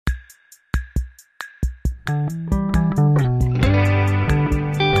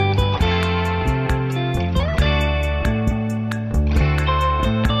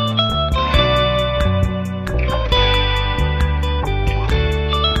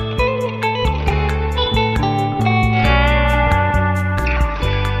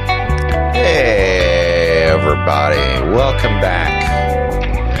Welcome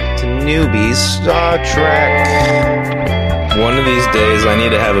back to Newbie Star Trek. One of these days, I need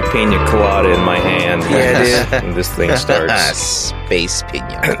to have a pina colada in my hand when this thing starts. Space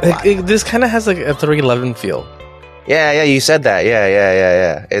pina colada. This kind of has like a 311 feel. Yeah, you said that.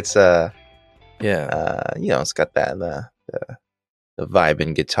 Yeah. It's yeah. It's got that the vibe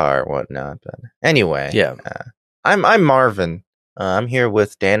and guitar and whatnot. But anyway, yeah. I'm Marvin. I'm here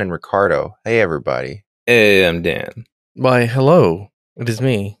with Dan and Ricardo. Hey, everybody. Hey, I'm Dan. Why, hello. It is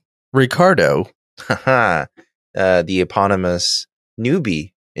me, Ricardo. The eponymous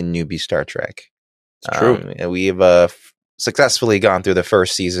newbie in Newbie Star Trek. It's true. We've successfully gone through the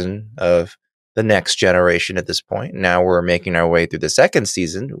first season of The Next Generation at this point. Now we're making our way through the second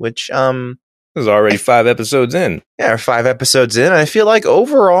season, which There's already 5 episodes in. Yeah, 5 episodes in. I feel like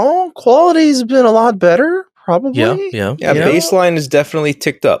overall quality's been a lot better. Probably. Yeah. Baseline is definitely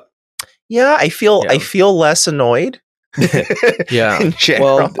ticked up. Yeah, I feel less annoyed. Yeah. In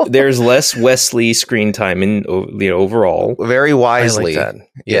general. Well, there's less Wesley screen time in overall. Very wisely. I like that.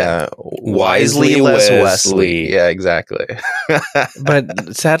 Yeah. Wisely less Wesley. Yeah, exactly.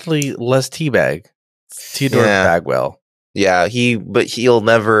 But sadly, less Teabag. Theodore Bagwell. Yeah, he'll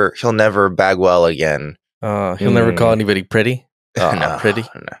never Bagwell again. He'll never call anybody pretty. No, pretty.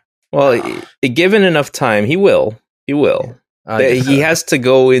 No. Well, given enough time, he will. He has to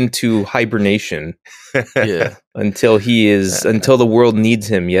go into hibernation. Yeah. until the world needs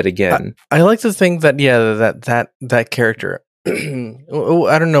him yet again. I like to think that that character.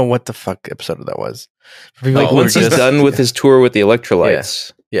 I don't know what the fuck episode that was. Once he's done with his tour with the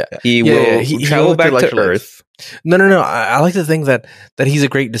electrolytes, he will travel back to Earth. No. I like to think that he's a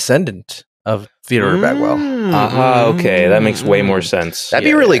great descendant of Theodore Bagwell. Okay, that makes way more sense. That'd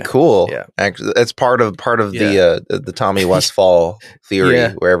be really cool. Yeah, actually, that's part of the Tommy Westfall theory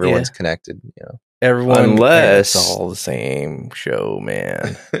where everyone's connected. You know, it's all the same show,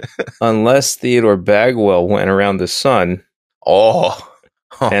 man. Unless Theodore Bagwell went around the sun,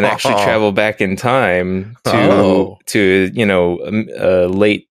 and actually traveled back in time to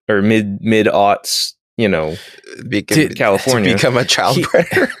late or mid aughts, California, to become a child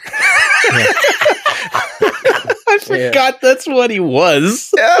predator. I forgot that's what he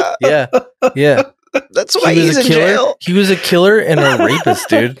was. Yeah. That's why he's in jail. He was a killer and a rapist,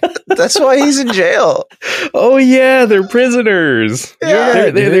 dude. That's why he's in jail. Oh yeah, they're prisoners. Yeah,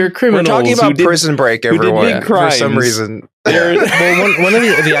 they're criminals. We're talking about Prison Break, everyone. Who did big crimes. For some reason. One of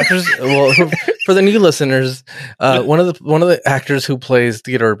the actors. Well, for the new listeners, one of the actors who plays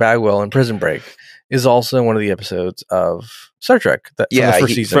Theodore Bagwell in Prison Break is also in one of the episodes of Star Trek. From the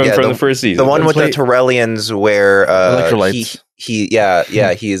first season. From the first season. The one with the Torellians where electrolytes. He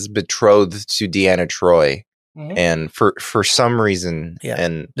is betrothed to Deanna Troi. Mm-hmm. And for some reason,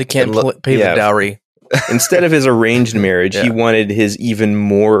 and they can't pay the dowry. Instead of his arranged marriage, he wanted his even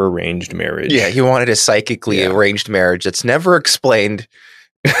more arranged marriage. Yeah, he wanted a psychically arranged marriage that's never explained.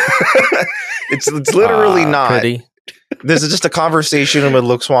 It's literally not. Pretty. There's just a conversation with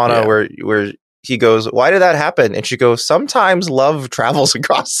Luxwana where he goes, "Why did that happen?" And she goes, "Sometimes love travels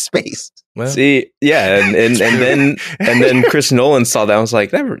across space." Well, see, and then Chris Nolan saw that and was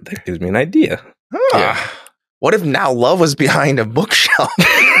like, that gives me an idea. What if now love was behind a bookshelf?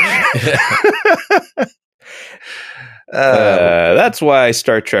 That's why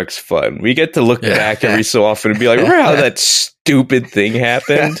Star Trek's fun. We get to look back every so often and be like, remember how that stupid thing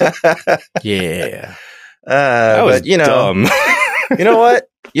happened? Yeah. That was dumb. You know what?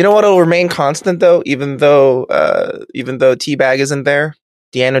 You know what will remain constant though, even though Teabag isn't there,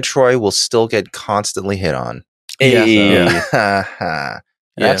 Deanna Troi will still get constantly hit on. That's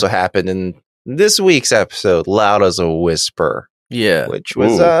what happened in this week's episode, Loud as a Whisper. Yeah. Which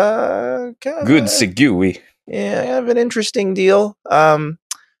was kind of good Segui. Yeah, kind of an interesting deal. But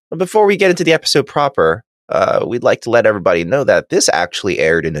before we get into the episode proper, we'd like to let everybody know that this actually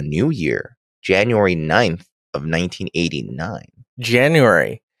aired in a new year, January 9th of 1989.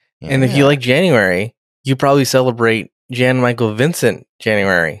 January. Yeah. And if you like January, you probably celebrate Jan Michael Vincent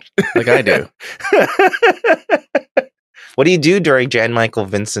January, like I do. What do you do during Jan Michael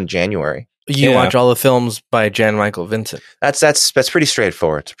Vincent January? You watch all the films by Jan Michael Vincent. That's pretty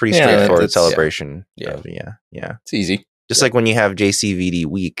straightforward. It's a pretty straightforward celebration. Yeah. It's easy. Just like when you have JCVD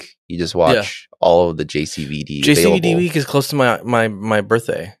week, you just watch all of the JCVD. JCVD week is close to my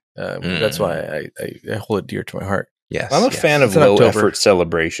birthday. That's why I hold it dear to my heart. Yes. I'm a fan of It's in low October. effort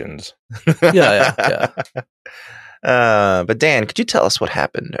celebrations. Yeah. But Dan, could you tell us what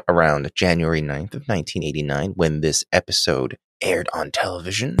happened around January 9th of 1989 when this episode aired on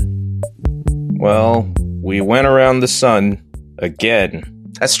television? Well, we went around the sun again.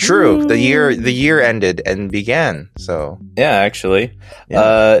 That's true. The year ended and began. So Yeah, actually.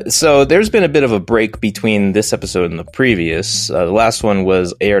 Yeah. So there's been a bit of a break between this episode and the previous. The last one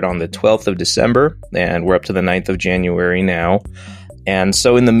was aired on the 12th of December, and we're up to the 9th of January now. And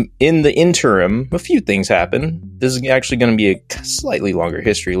so in the interim, a few things happen. This is actually going to be a slightly longer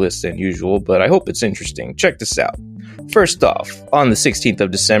history list than usual, but I hope it's interesting. Check this out. First off, on the 16th of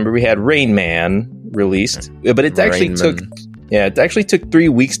December, we had Rain Man released, but it actually took 3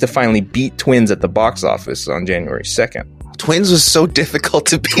 weeks to finally beat Twins at the box office on January 2nd. Twins was so difficult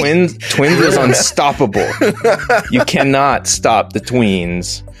to beat. Twins was unstoppable. You cannot stop the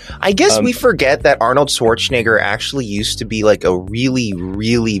Tweens. I guess we forget that Arnold Schwarzenegger actually used to be like a really,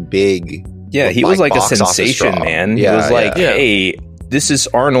 really big. Yeah, he was like a box office sensation, draw. man. Yeah, He was like, yeah. hey, this is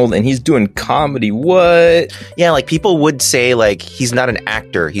Arnold and he's doing comedy. What? Yeah, like people would say like he's not an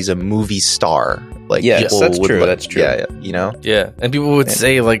actor, he's a movie star. Like Yes, people that's would true, look- that's true. Yeah, you know. Yeah. And people would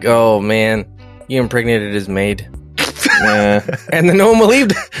say like, "Oh man, you impregnated his maid," and then no one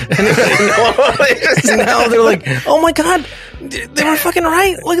believed. And now they're like, "Oh my god, they were fucking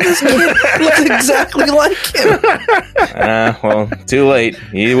right. Look at this kid. He looks exactly like him." Well, too late.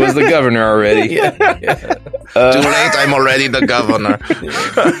 He was the governor already. Yeah. Too late, I'm already the governor.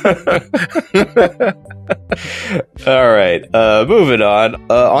 All right, moving on.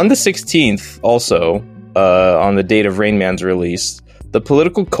 On the 16th, also, on the date of Rain Man's release, the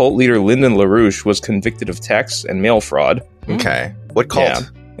political cult leader Lyndon LaRouche was convicted of tax and mail fraud. Okay. What cult? Yeah.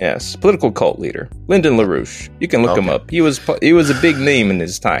 Yes, political cult leader Lyndon LaRouche. You can look him up. He was a big name in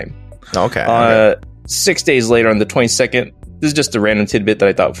his time. Okay. 6 days later, on the 22nd, this is just a random tidbit that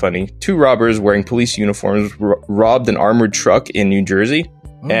I thought funny. 2 robbers wearing police uniforms robbed an armored truck in New Jersey.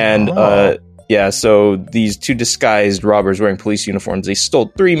 And, so these 2 disguised robbers wearing police uniforms, they stole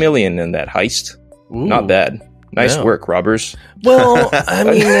 $3 million in that heist. Ooh. Not bad. Nice Yeah. work, robbers. Well, I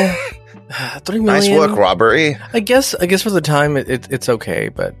mean, $3 million. Nice work, robbery. I guess for the time it's okay,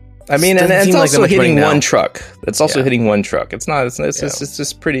 but I mean, Doesn't and it's seem like that also much money hitting now. one truck. It's also Yeah. hitting one truck. It's not. It's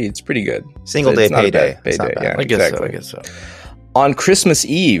just pretty. It's pretty good. Single It's day not a payday. bad It's not payday. bad. Yeah, I guess exactly. so. I guess so. On Christmas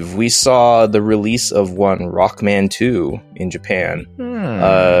Eve, we saw the release of one Rockman 2 in Japan.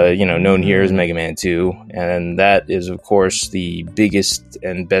 Known here as Mega Man 2, and that is, of course, the biggest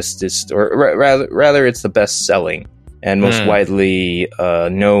and bestest, or rather, it's the best-selling and most widely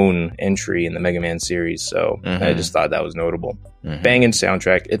known entry in the Mega Man series. So I just thought that was notable. Banging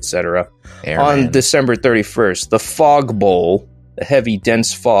soundtrack, etc. On December 31st, the Fog Bowl, a heavy,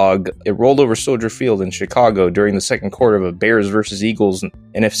 dense fog, it rolled over Soldier Field in Chicago during the second quarter of a Bears versus Eagles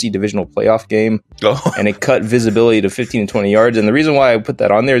NFC divisional playoff game, and it cut visibility to 15 to 20 yards. And the reason why I put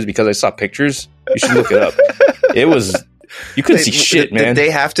that on there is because I saw pictures. You should look it up. It was... You couldn't see shit, man. Did they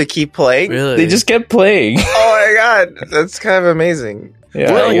have to keep playing? Really? They just kept playing. Oh my god, that's kind of amazing.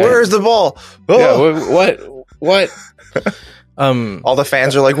 Yeah, Where's the ball? Oh. Yeah, what? All the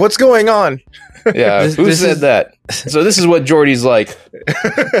fans are like, "What's going on?" Yeah, who this said is- that? So this is what Jordy's like.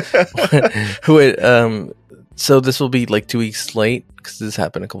 Wait, so this will be like 2 weeks late because this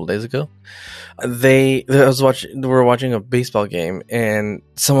happened a couple days ago. We were watching a baseball game and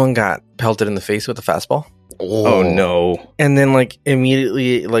someone got pelted in the face with a fastball, Oh no. and then like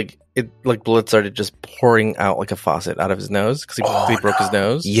immediately blood started just pouring out like a faucet out of his nose because he broke his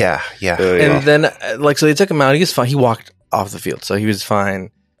nose. Yeah. And then so they took him out. He was fine. He walked off the field, so he was fine.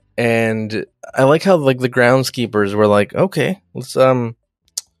 And I like how like the groundskeepers were like, okay, there's a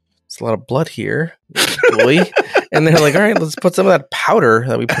lot of blood here, boy. And they're like, all right, let's put some of that powder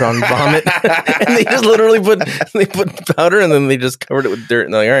that we put on vomit. And they just literally put powder and then they just covered it with dirt.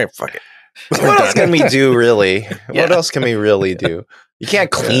 And they're like, all right, fuck it. What else can we do, really? Yeah. What else can we really do? You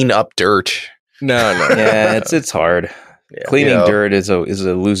can't clean up dirt. No. Yeah, it's hard. Yeah. Cleaning You know. dirt is a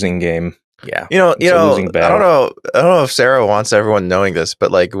losing game. Yeah. You know, It's a losing I battle. don't know if Sarah wants everyone knowing this,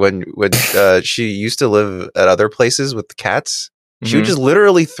 but like when she used to live at other places with cats, she would Mhm. just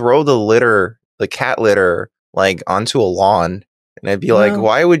literally throw the cat litter, like onto a lawn, and I'd be like, No.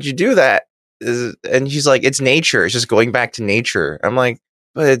 "Why would you do that?" And she's like, "It's nature. It's just going back to nature." I'm like,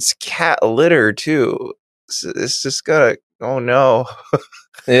 "But it's cat litter too. It's just gonna. Oh no,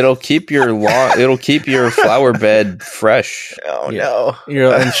 It'll keep your it'll keep your flower bed fresh. oh Yeah.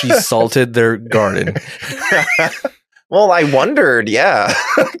 no." And she salted their garden. Well, I wondered, yeah,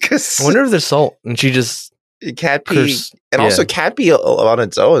 because I wonder if there's salt. And she just cat pee, Curse- and yeah. also cat pee on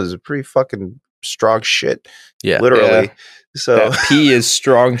its own is a pretty fucking strong shit. Yeah. Literally. Yeah. So That pee is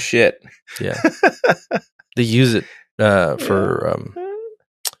strong shit. Yeah. They use it for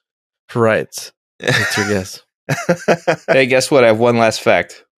rights. What's your guess? Hey, guess what? I have one last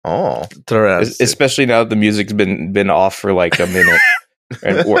fact. Oh, Throw it out. Especially now that the music's been off for like a minute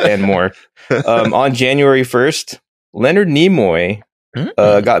and more. On January 1st, Leonard Nimoy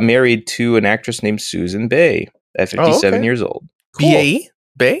got married to an actress named Susan Bay at 57 okay. years old. B.A.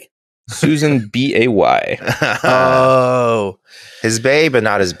 Bay? Susan B-A-Y. Oh. his bae, but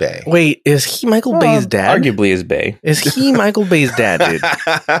not his bae. Wait, is he Michael Bay's dad? Arguably his Bay. Is he Michael Bay's dad, dude?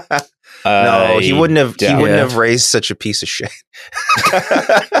 No, he wouldn't have. He doubt wouldn't it. have raised such a piece of shit.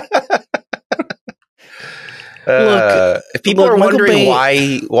 If people look, are Michael wondering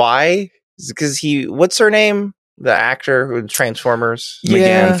Bay- why, because he. What's her name? The actor who in Transformers.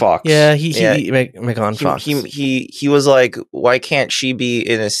 McGann Fox. Yeah, Yeah. McGann Fox. He was like, why can't she be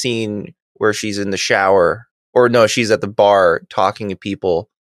in a scene where she's in the shower, or no, she's at the bar talking to people,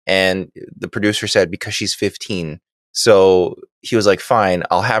 and the producer said because she's 15. So he was like, fine,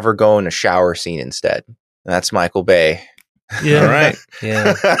 I'll have her go in a shower scene instead. And that's Michael Bay. Yeah. All right.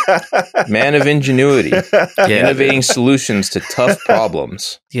 Yeah. Man of ingenuity. Yeah. Innovating solutions to tough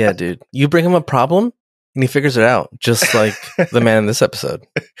problems. Yeah, dude. You bring him a problem and he figures it out, just like the man in this episode,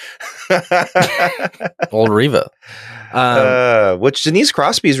 old Reva. Which Denise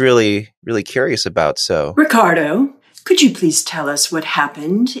Crosby's really, really curious about. So Ricardo, could you please tell us what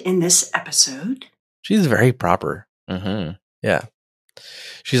happened in this episode? She's very proper. Mhm. Yeah.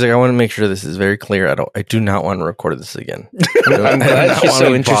 She's like, I want to make sure this is very clear. I do not want to record this again. I'm glad she's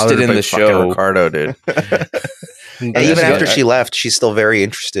so interested in the show. Ricardo, dude. And even after she left, she's still very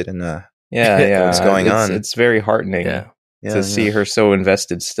interested in Yeah. what's going on. It's very heartening to see her so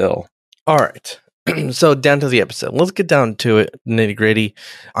invested still. All right. So down to the episode. Let's get down to it, nitty gritty.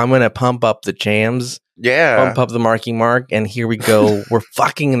 I'm going to pump up the jams, pump up the marking mark, and here we go. We're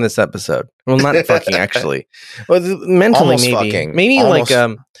fucking in this episode. Well, not fucking, actually. Well, mentally, Almost maybe. fucking. Maybe Almost.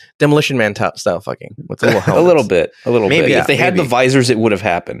 like Demolition Man style fucking with a little A helmets. little bit. Maybe, If they had maybe. the visors, it would have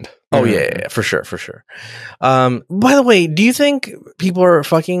happened. Oh, yeah, for sure. By the way, do you think people are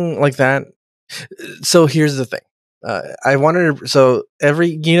fucking like that? So here's the thing. I wanted to, so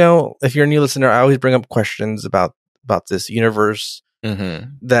every, if you're a new listener, I always bring up questions about this universe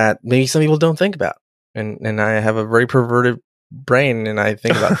Mhm. that maybe some people don't think about. And I have a very perverted brain and I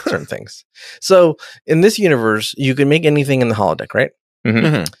think about certain things. So in this universe, you can make anything in the holodeck, right?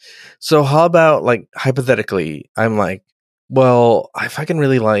 Mhm. So how about, like, hypothetically, I'm like, well, if I can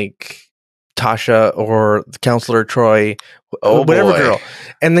really like Tasha or the Counselor Troy, whatever boy. girl,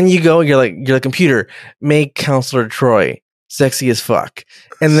 and then you're like, computer, make Counselor Troy sexy as fuck,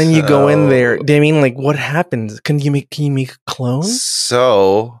 and then you go in there. So- I mean, like, what happens? Can you make a clone?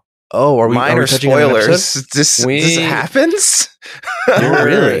 So Oh, are we minor touching on an episode? spoilers. This We- happens. Oh,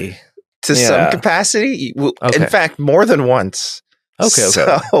 really? To Yeah. some capacity. Okay. In fact, more than once. Okay.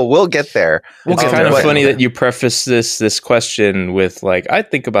 So we'll get there. We'll It's get kind there. of Okay. funny that you preface this question with, like, I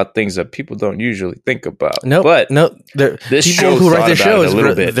think about things that people don't usually think about. No, but no. They're, this people show who write thought the about shows, it a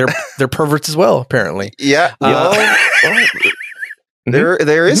little bit. they're perverts as well, apparently. Yeah. Well,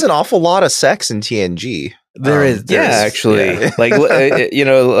 there is an awful lot of sex in TNG. There is. yeah, actually, yeah. like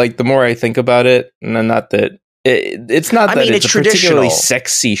like the more I think about it, not that it's not I that mean, it's it's a particularly traditional.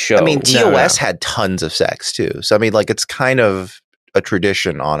 sexy show. I mean, No, TOS no. had tons of sex too. So I mean, like, it's kind of a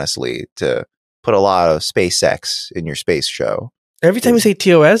tradition, honestly, to put a lot of space sex in your space show. Every time you say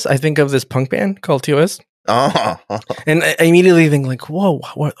TOS, I think of this punk band called TOS. Oh, And I immediately think, like, whoa,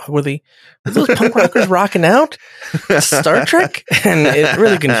 what were those punk rockers rocking out? Star Trek? And it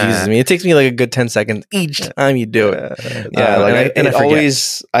really confuses me. It takes me like a good 10 seconds each time you do it. yeah, like and I it forget.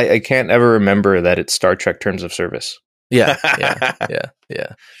 always I can't ever remember that it's Star Trek Terms of Service. Yeah.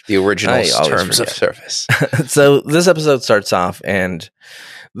 the original I always terms of forget. service. So this episode starts off and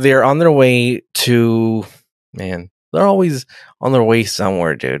they're on their way to, man, they're always on their way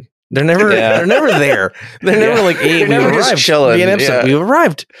somewhere, dude. They're never Yeah. they're never there. They're never Yeah. like, hey, They're we've never just arrived. chilling. Be an episode. Yeah. We've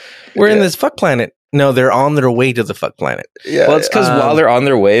arrived. We're in Yeah. this fuck planet. No, they're on their way to the fuck planet. Yeah. Well, it's because Um, while they're on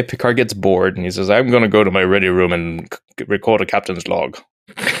their way, Picard gets bored and he says, "I'm going to go to my ready room and record a captain's log."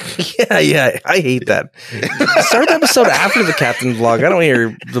 Yeah, I hate that. Start the episode after the captain's log. I don't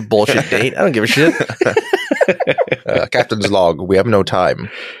hear the bullshit date. I don't give a shit. Captain's log. We have no time.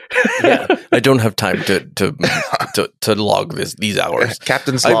 Yeah, I don't have time to log these hours.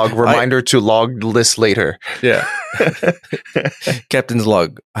 Captain's I- log. Reminder to log this later. Yeah. Captain's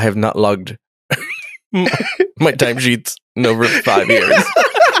log. I have not logged my timesheets in over 5 years.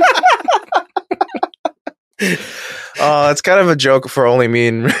 Oh, it's kind of a joke for only me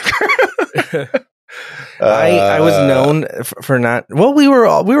and I was known for not. Well, we were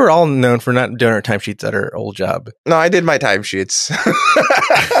all known for not doing our timesheets at our old job. No, I did my timesheets.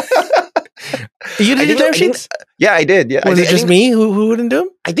 You did your timesheets? Yeah, I did. Yeah, Was it just me who wouldn't do them?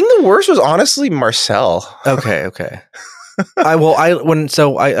 I think the worst was honestly Marcel. Okay. I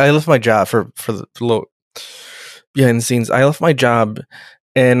left my job for the little behind the scenes. I left my job,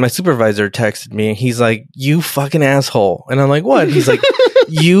 and my supervisor texted me. He's like, "You fucking asshole!" And I'm like, "What?" He's like,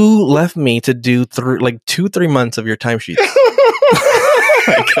 "You left me to do 2-3 months of your timesheets."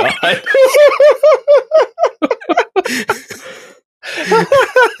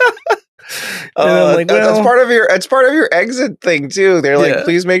 Oh my God. That's part of your exit thing too. They're like,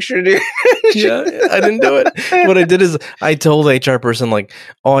 please make sure to do. Yeah, I didn't do it. What I did is I told the HR person like,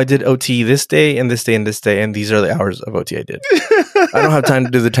 "Oh, I did OT this day and this day and this day, and these are the hours of OT I did. I don't have time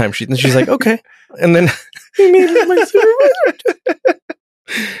to do the timesheet." And she's like, "Okay," and then he made me my supervisor.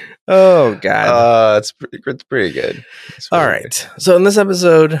 Oh God, it's pretty good. All right, so in this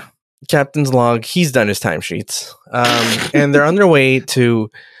episode, Captain's Log, he's done his timesheets, and they're on their way to.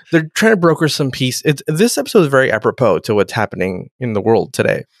 They're trying to broker some peace. This episode is very apropos to what's happening in the world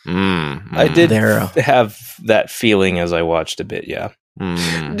today. I did have that feeling as I watched a bit. Yeah.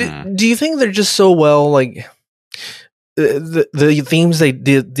 Do you think they're just so well like the themes they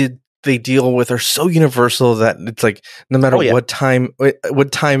deal with are so universal that it's like no matter what time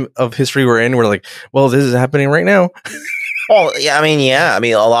of history we're in, we're like, well, this is happening right now. Well, yeah, I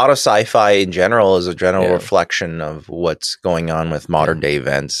mean, a lot of sci-fi in general is a general reflection of what's going on with modern day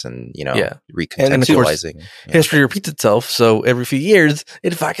events, and recontextualizing. And of course, history repeats itself, so every few years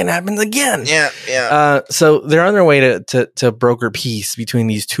it fucking happens again. Yeah. So they're on their way to broker peace between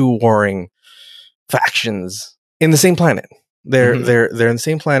these two warring factions in the same planet. They're in the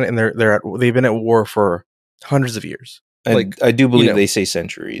same planet, and they've been at war for hundreds of years. I do believe they say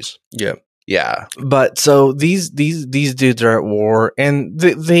centuries. Yeah. Yeah, but so these dudes are at war, and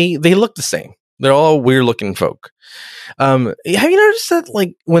they look the same. They're all weird looking folk. Have you noticed that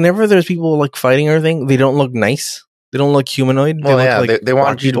like whenever there's people like fighting or anything, they don't look nice. They don't look humanoid. Well, they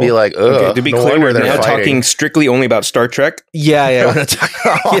want you to be like, ugh. Okay, to be clear, we're now talking strictly only about Star Trek. Yeah. We're not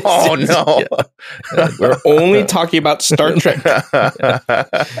talking. No. Yeah. We're only talking about Star Trek. God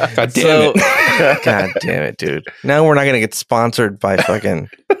damn it. God damn it, dude. Now we're not going to get sponsored by fucking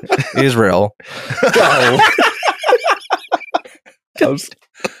Israel.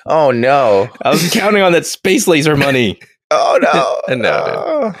 Oh, no. I was counting on that space laser money. Oh, no.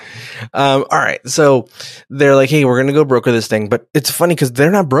 No. All right. So they're like, hey, we're going to go broker this thing. But it's funny because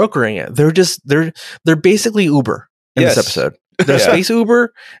they're not brokering it. They're basically Uber in this episode. They're space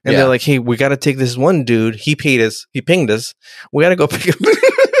Uber. And they're like, hey, we got to take this one dude. He pinged us. We got to go pick him.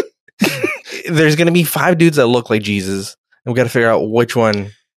 There's going to be 5 dudes that look like Jesus. And we got to figure out which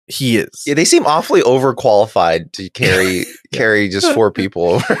one he is. Yeah, they seem awfully overqualified to carry just 4 people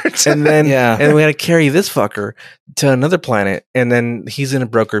over. And then and we got to carry this fucker to another planet, and then he's in a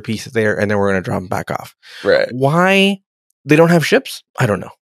broker piece there, and then we're going to drop him back off. Right? Why they don't have ships? I don't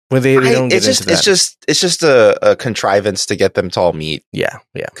know. When they don't get into that. It's just a contrivance to get them to all meet. Yeah.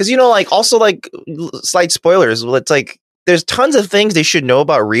 Because also slight spoilers. Well, it's like there's tons of things they should know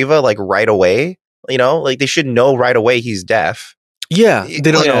about Riva like right away. Like they should know right away he's deaf. Yeah,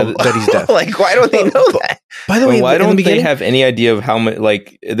 they don't know that he's deaf. Like, why don't they know that? By the way, why don't they have any idea of how much?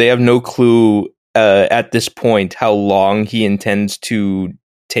 Like, they have no clue at this point how long he intends to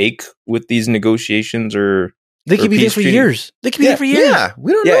take with these negotiations, or they could be there for years. They could be there for years. Yeah,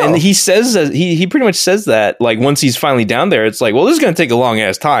 we don't know. Yeah, and he says he pretty much says that like once he's finally down there, it's like, well, this is going to take a long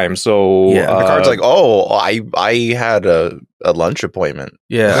ass time. So Picard's like, oh, I had a lunch appointment.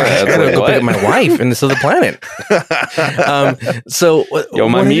 Yeah, I gotta go pick up my wife in this other planet. So,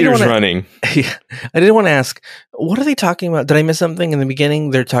 my meter's running. I didn't want to ask, what are they talking about? Did I miss something in the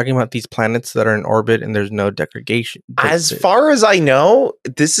beginning? They're talking about these planets that are in orbit and there's no degradation. As far as I know,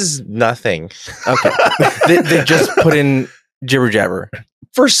 this is nothing. Okay, they just put in jibber jabber.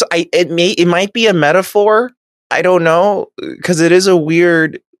 First, it might be a metaphor. I don't know, because it is a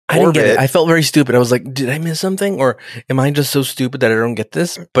weird. I didn't get it. I felt very stupid. I was like, did I miss something? Or am I just so stupid that I don't get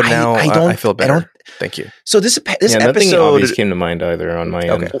this? But now I feel better. Thank you. So this nothing episode obvious came to mind either on my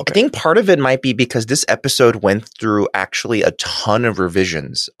end. Okay. I think part of it might be because this episode went through actually a ton of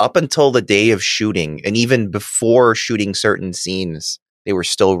revisions up until the day of shooting. And even before shooting certain scenes, they were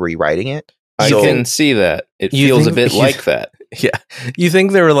still rewriting it. I can see that. It feels a bit like that. Yeah. You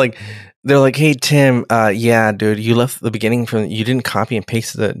think they were like, they're like, "Hey Tim, yeah, dude, you left the beginning you didn't copy and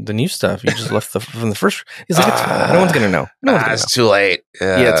paste the new stuff. You just left from the first." He's like, "It's fine. No one's gonna know. No one's gonna know." It's too late.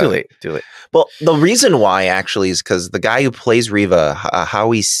 Yeah, too late. Too late. Well, the reason why actually is because the guy who plays Riva,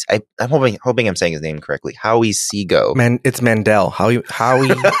 Howie, I'm hoping I'm saying his name correctly. Howie Seago. Man, it's Mandel. Howie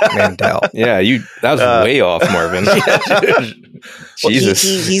Mandel. Yeah, that was way off, Marvin. Jesus,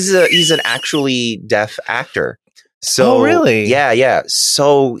 he's an actually deaf actor. So, oh, really? Yeah.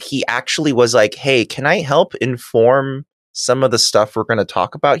 So he actually was like, "Hey, can I help inform some of the stuff we're going to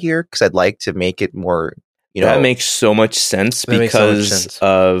talk about here? Because I'd like to make it more, That makes so much sense because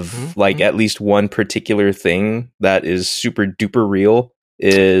of like at least one particular thing that is super duper real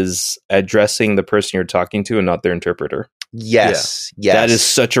is addressing the person you're talking to and not their interpreter. Yes. That is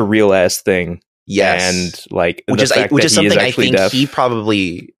such a real ass thing. Yes, and like which is something I think he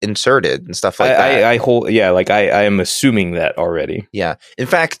probably inserted and stuff like that. I am assuming that already. Yeah, in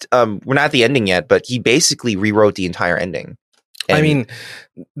fact, we're not at the ending yet, but he basically rewrote the entire ending. And I mean,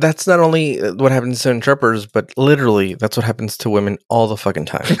 that's not only what happens to interpreters, but literally that's what happens to women all the fucking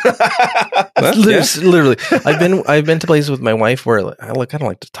time. Literally, I've been to places with my wife where I don't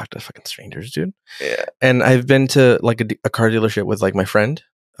like to talk to fucking strangers, dude. Yeah, and I've been to like a car dealership with like my friend.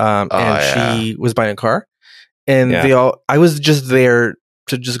 She was buying a car, and I was just there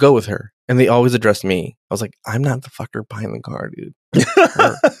to just go with her, and they always addressed me. I was like, "I'm not the fucker buying the car, dude."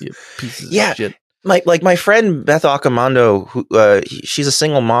 You pieces of shit. My friend Beth Accomando, who she's a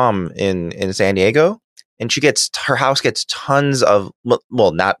single mom in San Diego, and her house gets tons of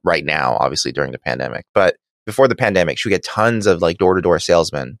not right now, obviously during the pandemic, but before the pandemic, she would get tons of like door-to-door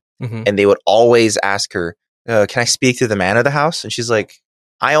salesmen, and they would always ask her, "Can I speak to the man of the house?" And she's like,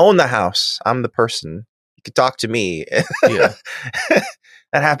 "I own the house. I'm the person. You could talk to me." Yeah.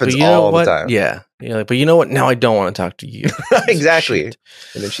 That happens all the time. Yeah. Yeah. But you know what? Now I don't want to talk to you. Exactly. And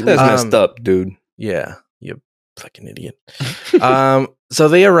then she That's messed up, dude. Yeah. You fucking idiot. So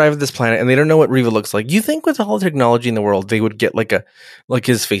they arrive at this planet and they don't know what Riva looks like. You think with all the technology in the world, they would get like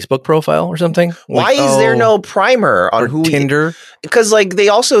his Facebook profile or something? Why is there no primer on who Tinder? Because like they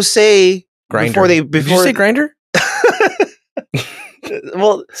also say Grindr. Did you say Grindr?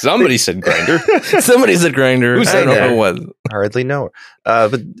 Well, somebody said Grindr. Somebody said Grindr. Who said I don't know who it was. Hardly know her.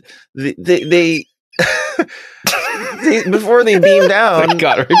 But they before they beam down.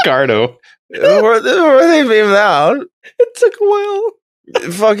 Got Ricardo. Before they beam down, it took a while.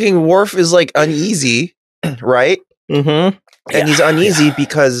 Fucking Worf is like uneasy, right? Mm-hmm. And he's uneasy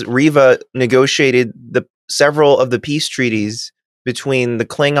because Riva negotiated several of the peace treaties between the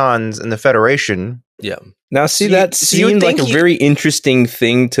Klingons and the Federation. Yeah. Now, that seemed like a very interesting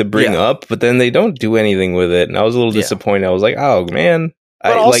thing to bring up, but then they don't do anything with it, and I was a little disappointed. I was like, "Oh man!"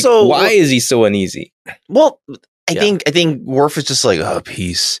 Why is he so uneasy? Well, I think Worf is just like, "Oh,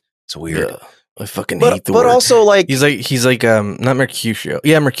 peace. It's weird." Yeah. I fucking hate the word. But also, like, he's like not Mercutio.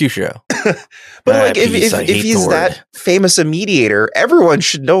 Yeah, Mercutio. But like, if he's that famous a mediator, everyone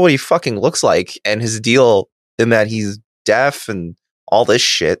should know what he fucking looks like and his deal in that he's deaf and all this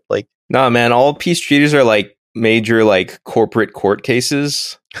shit. Like, nah, man, all peace treaties are like major like corporate court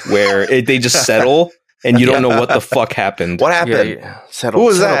cases where they just settle and you don't know what the fuck happened. What happened? Settle. Who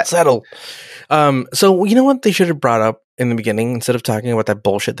was that? Settle. So you know what they should have brought up in the beginning instead of talking about that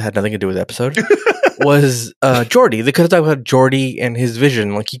bullshit that had nothing to do with the episode was Geordi. They could have talked about Geordi and his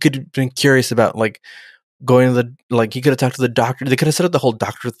vision. Like he could have been curious about like going to he could have talked to the doctor. They could have set up the whole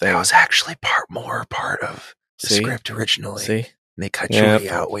doctor thing. That was actually part of the script originally. See? And they cut Geordi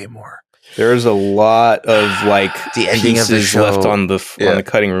out way more. There's a lot of like the ending of the show left on the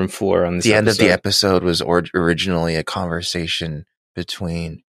cutting room floor on this end of the episode was originally a conversation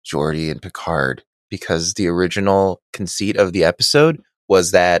between Geordi and Picard, because the original conceit of the episode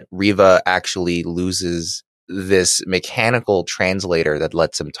was that Riva actually loses this mechanical translator that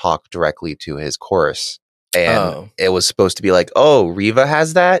lets him talk directly to his chorus. And it was supposed to be like, oh, Riva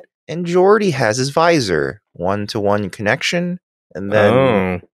has that and Geordi has his visor, 1-to-1 connection. And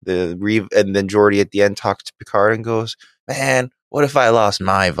then then Geordi at the end talks to Picard and goes, man, what if I lost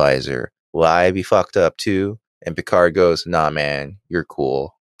my visor? Will I be fucked up too? And Picard goes, nah, man, you're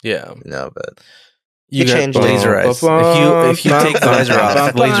cool. Yeah. No, but you change laser eyes. If you take the visor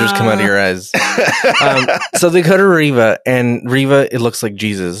off, lasers come out of your eyes. So they cut to Riva, and Riva, it looks like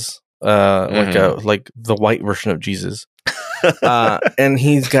Jesus, like the white version of Jesus. And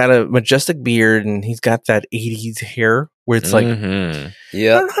he's got a majestic beard, and he's got that 80s hair where it's like, I don't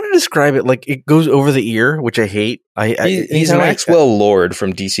know how to describe it. Like it goes over the ear, which I hate. He's Maxwell Lord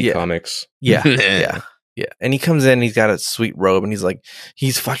from DC Comics. Yeah. And he comes in, he's got a sweet robe, and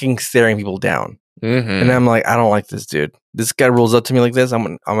he's fucking staring people down. And I'm like, I don't like this dude. This guy rolls up to me like this.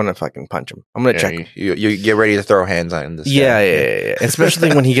 I'm gonna fucking punch him. I'm gonna check him. You get ready to throw hands on this. Yeah.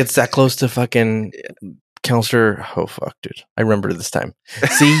 Especially when he gets that close to fucking counselor. Oh fuck, dude! I remember it this time.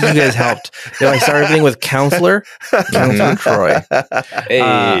 See, you guys helped. I started everything with counselor Troy.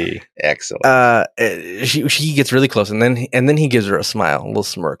 Hey, excellent. She gets really close, and then he gives her a smile, a little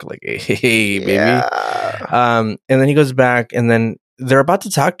smirk, like, "Hey, baby." Yeah. And then he goes back, and then they're about to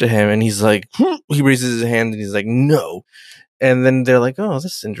talk to him, and he's like, he raises his hand, and he's like, "No." And then they're like, "Oh,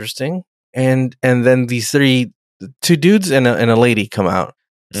 this is interesting." And then these two dudes and a lady come out.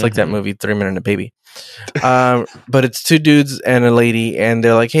 It's like that movie 3 Men and a Baby. But it's two dudes and a lady, and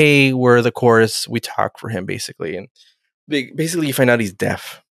they're like, "Hey, we're the chorus. We talk for him," basically. And basically you find out he's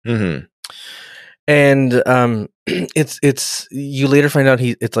deaf. And it's you later find out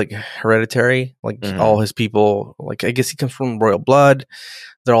it's like hereditary, like all his people, like I guess he comes from royal blood.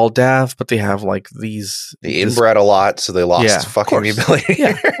 They're all deaf, but they have like they inbred a lot, so they lost fucking the ability.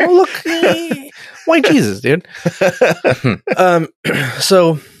 Yeah. Well, look, white Jesus, dude.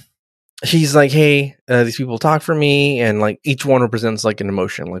 So he's like, "Hey, these people talk for me," and like each one represents like an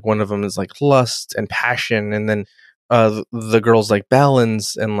emotion. Like one of them is like lust and passion, and then the girl's like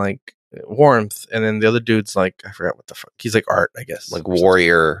balance and like warmth, and then the other dude's like, I forgot what the fuck. He's like art, I guess, like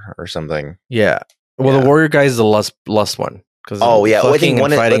warrior or something. Yeah. Well, the warrior guy is the lust one. Fucking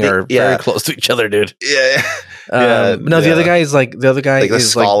and fighting are very close to each other, dude. Yeah. The other guy is like the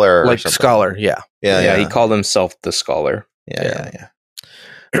scholar, like scholar. Yeah. He called himself the scholar. Yeah.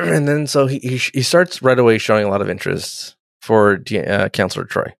 And then so he starts right away showing a lot of interest for Counselor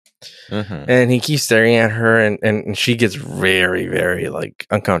Troy, and he keeps staring at her, and she gets very, very like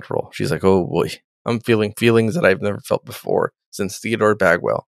uncomfortable. She's like, "Oh boy, I'm feeling feelings that I've never felt before since Theodore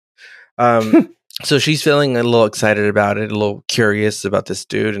Bagwell." So she's feeling a little excited about it, a little curious about this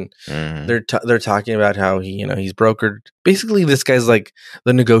dude, and they're talking about how he's brokered. Basically, this guy's like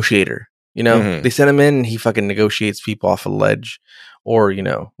the negotiator. They send him in, and he fucking negotiates people off a ledge, or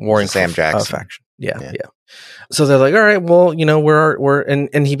warring Sam Jackson faction. Yeah. So they're like, all right, well, we're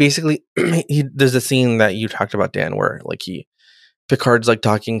and he basically there's a scene that you talked about, Dan, where like Picard's like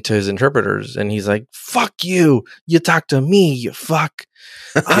talking to his interpreters, and he's like, "Fuck you! You talk to me, you fuck!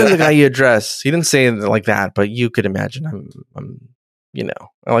 I'm the guy you address." He didn't say it like that, but you could imagine.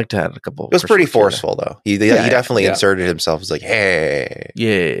 I like to have a couple. It was pretty forceful, though. He definitely inserted himself. He's like, "Hey,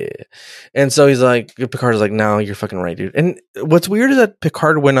 yeah," and so he's like, Picard's like, "No, you're fucking right, dude." And what's weird is that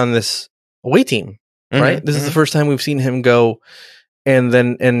Picard went on this away team, right? This is the first time we've seen him go, and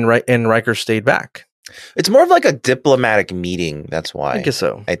then Riker stayed back. It's more of like a diplomatic meeting. That's why I guess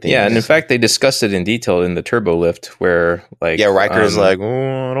so. I think. Yeah, and in fact, they discussed it in detail in the Turbo Lift, where like Riker's like,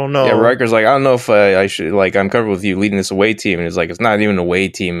 "Oh, I don't know." Yeah, Riker's like, "I don't know if I should I'm comfortable with you leading this away team." And it's like, "It's not even a away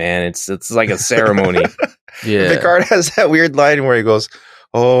team, man. It's like a ceremony." Yeah, Picard has that weird line where he goes,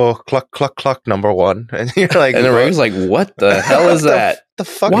 "Oh, cluck cluck cluck, number one," and you're like, and then Riker's like, "What the hell is that? The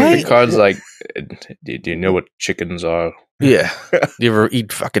fuck?" And Picard's like, do you know what chickens are?" Yeah, you ever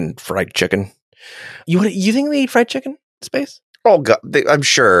eat fucking fried chicken? You think they eat fried chicken in space? Oh god, I'm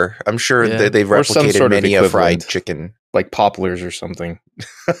sure that they've replicated many a fried chicken, like poplars or something.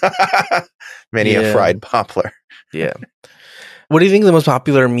 Many a fried poplar. Yeah. What do you think the most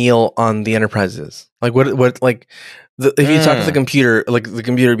popular meal on the Enterprise is? Like what like if you talk to the computer, like the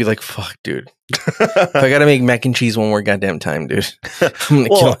computer would be like, "Fuck, dude, if I gotta make mac and cheese one more goddamn time, dude, I'm gonna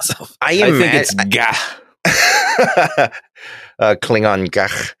kill myself." I think it's gah. Klingon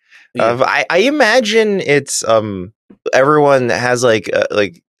gach. I imagine it's everyone has like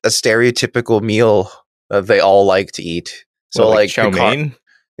a stereotypical meal that they all like to eat. So like chow mein.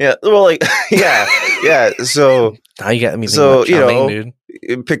 Yeah, well, like yeah. So now you got me. So chow mein,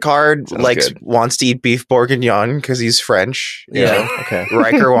 dude. Picard wants to eat beef bourguignon because he's French. Yeah, okay.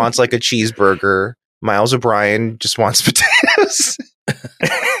 Riker wants like a cheeseburger. Miles O'Brien just wants potatoes.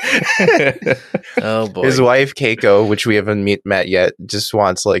 Oh boy. His wife Keiko, which we haven't met yet, just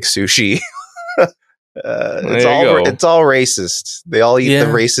wants like sushi. It's all racist. They all eat the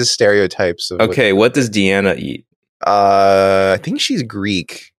racist stereotypes. What does Deanna eat? I think she's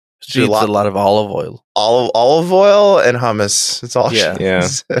Greek. She eats a lot of olive oil. Olive oil and hummus. It's all. Yeah.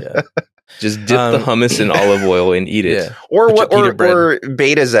 Just dip the hummus in olive oil and eat it. Yeah. Or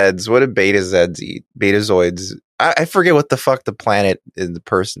Beta Zeds. What do Beta Zeds eat? Betazoids. I forget what the fuck the planet is. The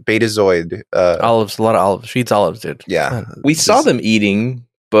person Betazoid. Olives. A lot of olives. She eats olives, dude. Yeah. We saw them eating,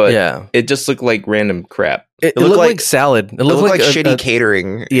 but it just looked like random crap. It looked like salad. It looked like shitty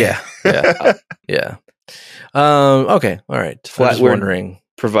catering. Yeah. Yeah. Okay. All right. Flatware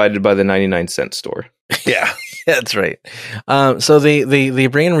provided by the 99-cent store. Yeah. Yeah, that's right. So they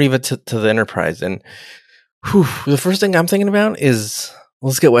bring in Riva to the Enterprise, and the first thing I'm thinking about is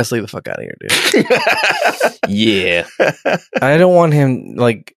let's get Wesley the fuck out of here, dude. Yeah. I don't want him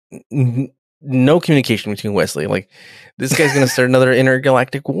like no communication between Wesley. Like this guy's gonna start another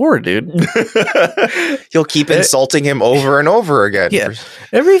intergalactic war, dude. He'll keep insulting him over and over again. Yeah.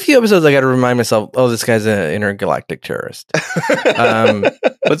 Every few episodes, I got to remind myself, oh, this guy's an intergalactic terrorist.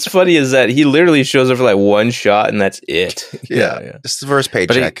 What's funny is that he literally shows up for like one shot and that's it. Yeah. Just the first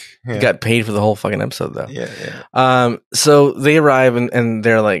paycheck. He got paid for the whole fucking episode, though. Yeah. So they arrive and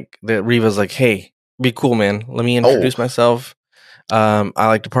they're like, Riva's like, hey, be cool, man. Let me introduce myself. I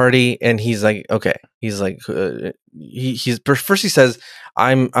like to party, and he's like, okay. He's like, he's first he says,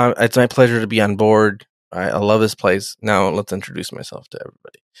 it's my pleasure to be on board. I love this place. Now let's introduce myself to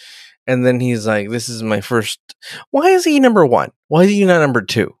everybody. And then he's like, this is my first. Why is he number one? Why is he not number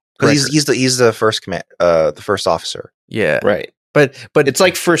two? Because he's the first command, the first officer. Yeah, right. But it's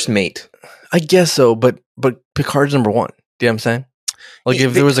like first mate. I guess so. But Picard's number one. Do you know what I'm saying? Like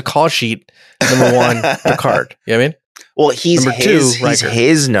if there was a call sheet, number one, Picard. You know what I mean? Well, he's number two, he's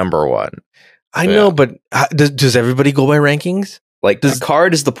his number one. I know, but does everybody go by rankings? Like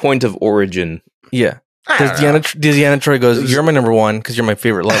Picard is the point of origin. Yeah. Does Deanna Troy goes, you're my number one because you're my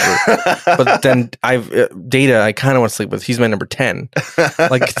favorite lover. But then Data, I kind of want to sleep with. He's my number 10.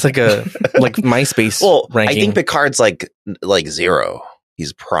 Like it's like a MySpace ranking. I think Picard's like 0.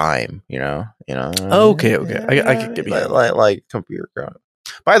 He's prime, you know. Okay. I could get behind like computer grown.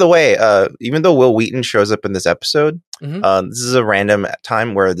 By the way, even though Will Wheaton shows up in this episode, this is a random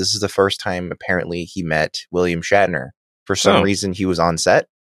time where this is the first time apparently he met William Shatner. For some reason, he was on set,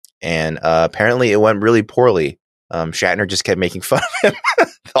 and apparently it went really poorly. Shatner just kept making fun of him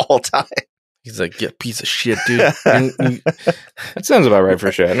the whole time. He's like, "Yeah, piece of shit, dude." That sounds about right for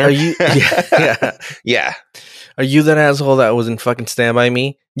Shatner. Are you? Yeah. Are you that asshole that was in fucking Stand By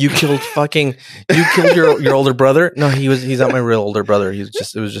Me? You killed your older brother? No, he's not my real older brother. It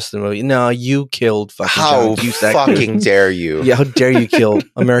was just a movie. No, you killed fucking John Cusack. How fucking dare you? Yeah, how dare you kill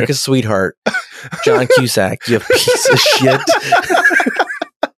America's sweetheart, John Cusack, you piece of shit.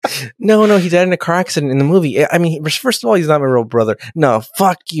 No, he died in a car accident in the movie. I mean, first of all, he's not my real brother. No,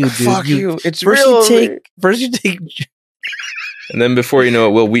 fuck you, dude. Fuck you. It's first real. First you take. And then before you know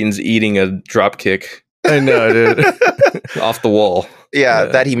it, Will Wheaton's eating a drop kick. I know, dude. Off the wall. Yeah,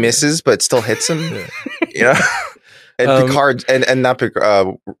 that he misses, but still hits him. You know? And Picard and not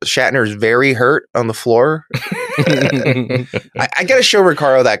Picard, Shatner's very hurt on the floor. I gotta show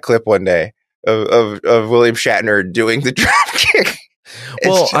Ricardo that clip one day of William Shatner doing the drop kick.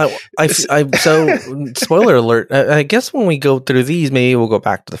 Well, so spoiler alert. I guess when we go through these, maybe we'll go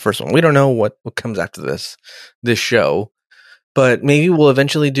back to the first one. We don't know what comes after this show, but maybe we'll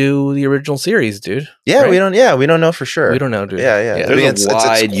eventually do the original series, dude. Yeah, right? we don't know for sure. We don't know, dude. Yeah. There's a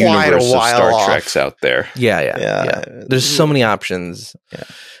wide universe of Star Treks out there. Yeah. There's so many options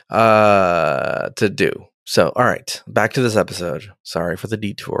to do. So, all right, back to this episode. Sorry for the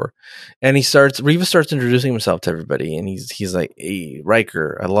detour. And Riva starts introducing himself to everybody, and he's like, "Hey,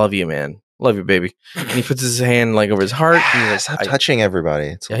 Riker, I love you, man. Love you, baby." And he puts his hand like over his heart. And he's like, stop touching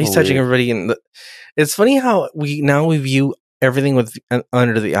everybody. He's touching everybody, and it's funny how we view everything with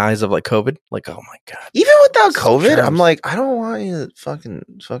under the eyes of like COVID. Like, oh my god, even without COVID, I'm like, I don't want you to fucking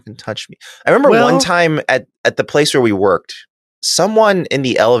touch me. I remember one time at the place where we worked, someone in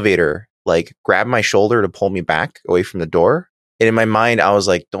the elevator like grabbed my shoulder to pull me back away from the door. And in my mind, I was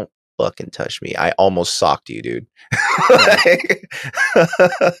like, don't fucking touch me. I almost socked you, dude.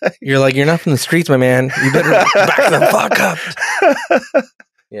 You're like, you're not from the streets, my man. You better back the fuck up.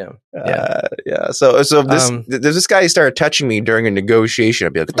 Yeah. So this guy started touching me during a negotiation.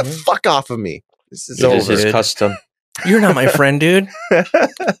 I'd be like, get the fuck off of me. This is over. This is his custom. You're not my friend, dude.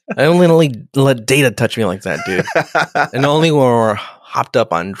 I only let Data touch me like that, dude. And only when we're hopped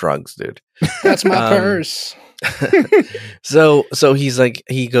up on drugs, dude. That's my purse. So he's like,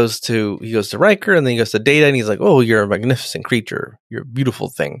 he goes to Riker, and then he goes to Data, and he's like, "Oh, you're a magnificent creature. You're a beautiful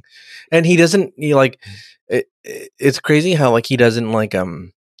thing." And it's crazy how like he doesn't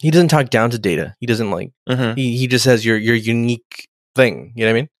talk down to Data. He doesn't like he just says you're unique thing. You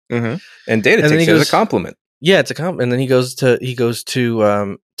know what I mean? Mm-hmm. And Data takes it as a compliment. Yeah, it's a compliment. And then he goes to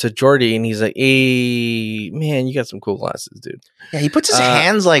Geordi, and he's like, "Hey, man, you got some cool glasses, dude." Yeah, he puts his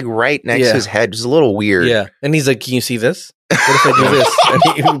hands like right next to his head. It's a little weird. Yeah, and he's like, "Can you see this? What if I do this?" And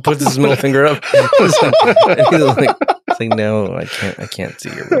he puts his middle finger up. And he's like, "No, I can't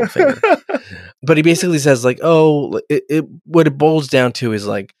see your middle finger." But he basically says like, "Oh, what it boils down to is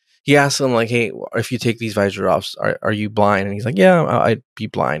like." He asks him like, "Hey, if you take these visors off, are you blind?" And he's like, "Yeah, I'd be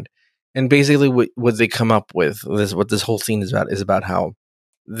blind." And basically what they come up with, what this whole scene is about how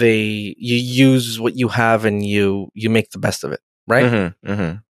you use what you have and you make the best of it, right?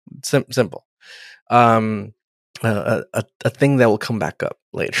 Simple. A thing that will come back up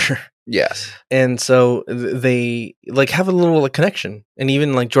later. Yes. And so they like have a little like connection, and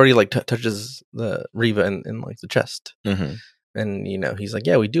even like Geordi like touches the Riva in like the chest, and he's like,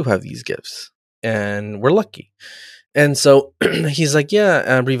 yeah, we do have these gifts, and we're lucky. And so he's like,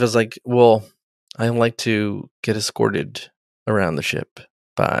 yeah. Riva's like, well, I like to get escorted around the ship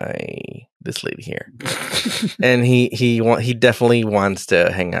by this lady here, and he definitely wants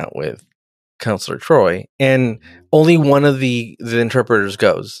to hang out with Counselor Troy, and only one of the interpreters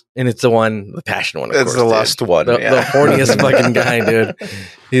goes, and it's the passionate one. It's the lust one, the horniest fucking guy, dude.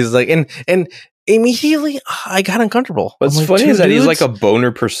 He's like, and immediately I got uncomfortable. What's funny is that he's like a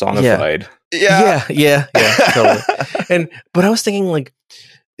boner personified. Yeah, totally. But I was thinking, like,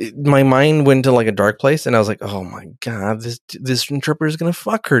 my mind went to like a dark place, and I was like, oh my god, this interpreter is gonna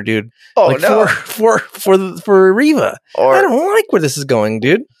fuck her, dude. Oh, like, no. for Riva. I don't like where this is going,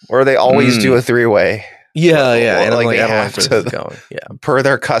 dude. Or they always do a 3-way. Yeah. And like, I'm like, they I don't have like where to, this is going. Yeah. Per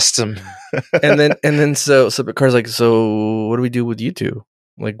their custom. and then so Picard's like, so what do we do with you two?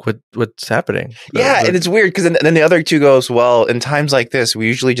 Like, what's happening? And it's weird because then the other two goes, well, in times like this, we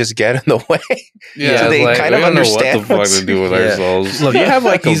usually just get in the way. Yeah, so they like, kind of understand what the fuck to do with ourselves. Look, do you have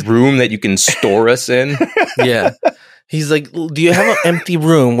like a room that you can store us in? Yeah. He's like, do you have an empty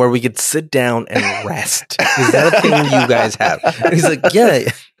room where we could sit down and rest? Is that a thing you guys have? And he's like, yeah,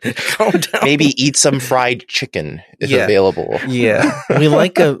 calm down. Maybe eat some fried chicken if available. Yeah. We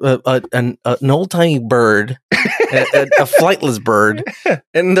like an old-timey bird, a flightless bird.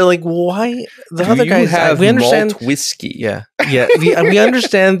 And they're like, why? The other guy have we understand malt whiskey. Yeah. We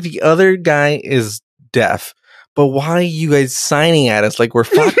understand the other guy is deaf, but why are you guys signing at us like we're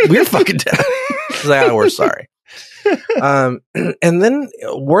fucking deaf? He's like, oh, we're sorry. And then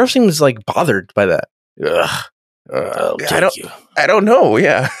Worf seems like bothered by that. I don't know.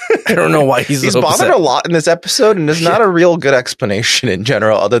 Yeah, I don't know why he's bothered upset. a lot in this episode, and there's not a real good explanation in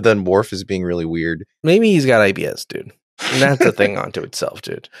general, other than Worf is being really weird. Maybe he's got IBS, dude. And that's a thing onto itself,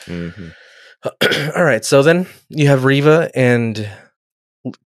 dude. All right, so then you have Riva and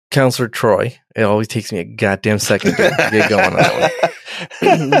Counselor Troy. It always takes me a goddamn second to get going on that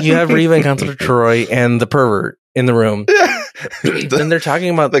one. You have Riva and Counselor Troy and the pervert in the room. Then they're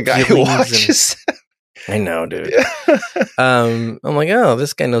talking about the guy who watches. I know, dude. I'm like, oh,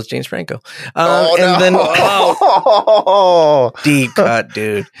 this guy knows James Franco. Then deep cut,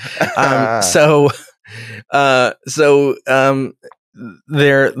 dude. They're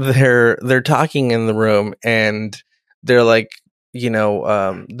talking in the room, and they're like,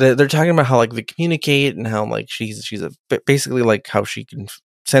 they're talking about how like they communicate and how like she's basically like how she can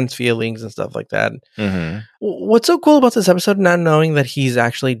sense feelings and stuff like that. What's so cool about this episode, not knowing that he's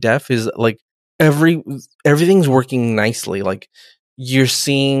actually deaf, is like everything's working nicely. Like, you're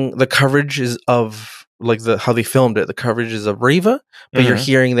seeing the coverage is of like how they filmed it. The coverage is of Riva, but you're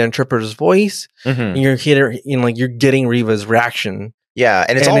hearing the interpreter's voice, and you're you're getting Riva's reaction. Yeah,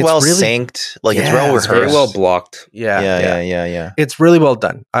 and it's all well synced. Like, it's well rehearsed. Very well blocked. Yeah. It's really well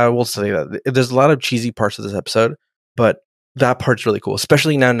done. I will say that. There's a lot of cheesy parts of this episode, but that part's really cool,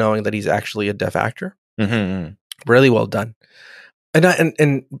 especially now knowing that he's actually a deaf actor. Really well done.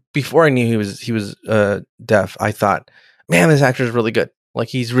 And before I knew he was deaf, I thought, man, this actor is really good. Like,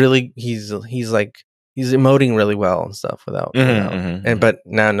 he's emoting really well and stuff but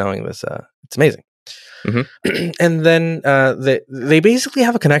now knowing this, it's amazing. And then they basically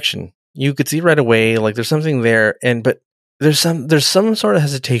have a connection. You could see right away, like, there's something there, but there's some sort of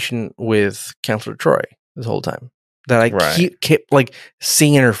hesitation with Counselor Troy this whole time that I keep like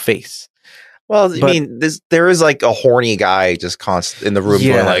seeing in her face. Well, there is like a horny guy just constant in the room.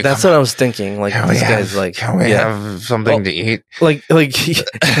 Yeah, going like, that's what I was thinking. Like, this guy's like, can we have something to eat? Like she's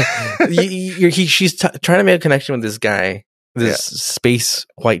trying to make a connection with this guy, this space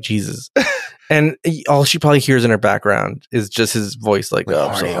white Jesus, and all she probably hears in her background is just his voice, like, "Oh,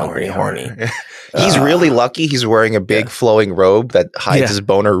 I'm so hungry, horny." He's really lucky. He's wearing a big flowing robe that hides his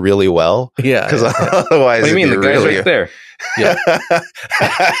boner really well. Yeah, because otherwise, what do you mean? The guy's right there. Yeah.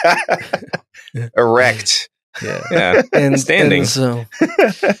 Erect. Yeah. And standing.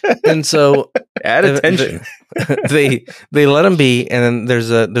 And so add attention. They let him be, and then there's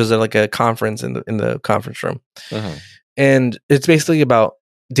a conference in the conference room. And it's basically about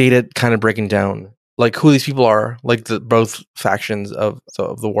Data kind of breaking down like who these people are, like both factions of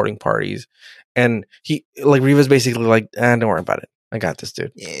the warring parties. And Riva's basically like, don't worry about it. I got this,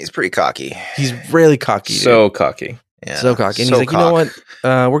 dude. Yeah, he's pretty cocky. He's really cocky. So cocky. Yeah. So cocky. And So he's like, you know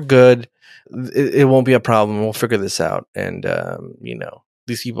what? We're good. It won't be a problem. We'll figure this out. And,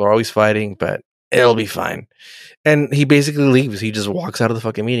 these people are always fighting, but it'll be fine. And he basically leaves. He just walks out of the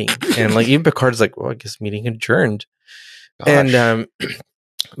fucking meeting. And like, even Picard's like, well, I guess meeting adjourned. Gosh. And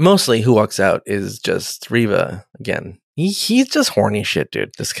mostly who walks out is just Riva again. He's just horny as shit,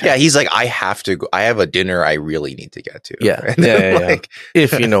 dude. This guy. Yeah, he's like, I have to go. I have a dinner I really need to get to. Yeah. And then,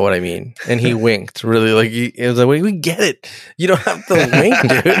 If you know what I mean. And he winked really like, it was like, we get it. You don't have to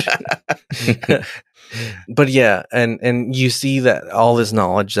wink, dude. But yeah, and you see that all this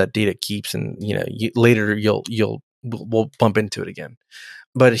knowledge that Data keeps, and later we'll bump into it again.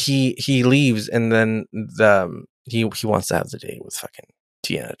 But he leaves, and then he wants to have the date with fucking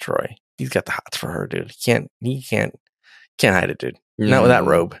Deanna Troi. He's got the hots for her, dude. He can't hide it, dude. Not with that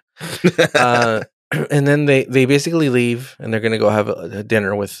robe. And then they basically leave, and they're gonna go have a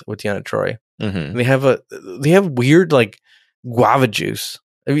dinner with Deanna Troi. Mm-hmm. They have weird like guava juice.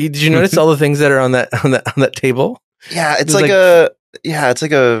 I mean, did you notice all the things that are on that table? Yeah, it's like a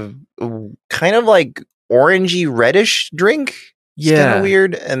kind of like orangey reddish drink. It's kind of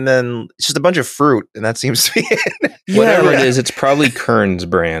weird, and then it's just a bunch of fruit, and that seems to be it. Whatever it is, it's probably Kern's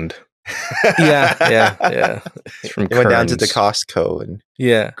brand. Yeah. It's from They went down to Kern's. the Costco and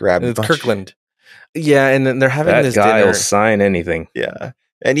grabbed It's a bunch. Kirkland. Yeah, and then they're having That this guy dinner. will sign anything. Yeah,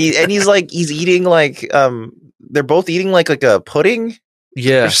 and he's like he's eating like they're both eating like a pudding.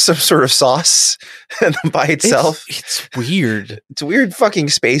 Yeah, Or some sort of sauce by itself. It's weird. It's weird fucking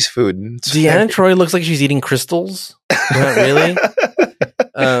space food. Deanna Troi looks like she's eating crystals. Not really.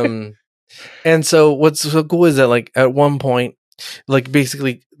 And so what's so cool is that like at one point, like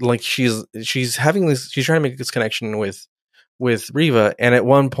basically like she's having this, she's trying to make this connection with Riva, and at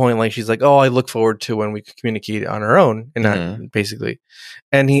one point like she's like, oh, I look forward to when we could communicate on our own, and not basically,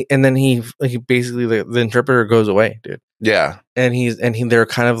 and then he basically the interpreter goes away, dude. Yeah, and they're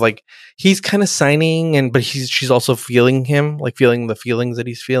kind of like he's kind of signing, but she's also feeling him, like feeling the feelings that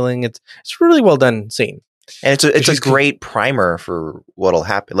he's feeling. It's really well done scene. and it's a great primer for what'll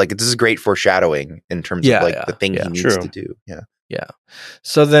happen. Like this is great foreshadowing in terms of like the thing he needs to do. Yeah.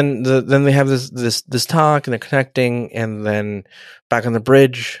 So then they have this talk, and they're connecting, and then back on the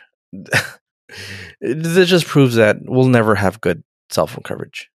bridge, this just proves that we'll never have good cell phone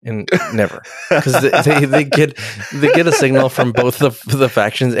coverage, and never, because they get a signal from both the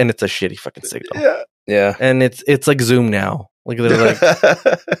factions, and it's a shitty fucking signal. Yeah, and it's like Zoom now. Like they're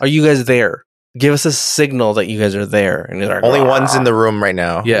like, "Are you guys there? Give us a signal that you guys are there." And they're like, only one's in the room right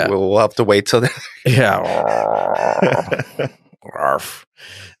now. Yeah, we'll have to wait till.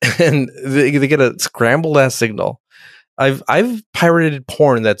 And they get a scrambled ass signal. I've pirated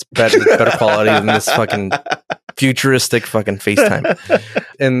porn that's better quality than this fucking futuristic fucking FaceTime.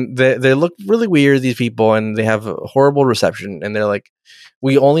 And they look really weird, these people, and they have a horrible reception, and they're like,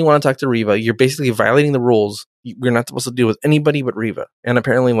 we only want to talk to Riva. You're basically violating the rules. We're not supposed to deal with anybody but Riva. And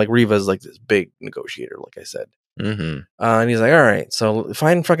apparently like Riva is like this big negotiator, like I said. And he's like, all right, so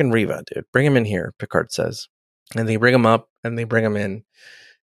find fucking Riva, dude. Bring him in here, Picard says. And they bring him up, and they bring him in.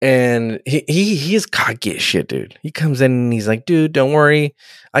 And he is cocky as shit, dude. He comes in and he's like, dude, don't worry.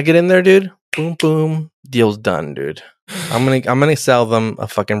 I get in there, dude. Boom, boom. Deal's done, dude. I'm gonna sell them a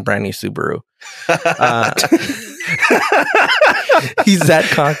fucking brand new Subaru. He's that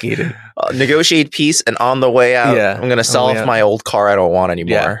cocky, dude. Negotiate peace, and on the way out, Yeah, I'm gonna sell off my old car I don't want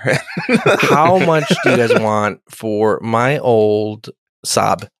anymore. How much do you guys want for my old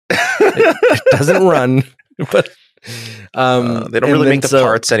Saab? It doesn't run, but they don't really make the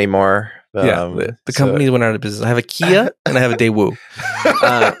parts anymore. The companies went out of business. I have a Kia and I have a Daewoo.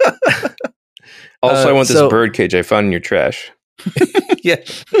 Also, I want this bird cage I found in your trash. Yeah.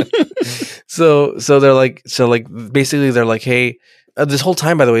 So they're like, basically they're like, hey, this whole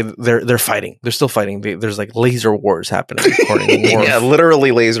time, by the way, they're fighting. They're still fighting. There's like laser wars happening. Yeah,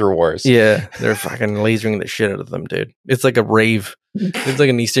 literally laser wars. Yeah, they're fucking lasering the shit out of them, dude. It's like a rave. It's like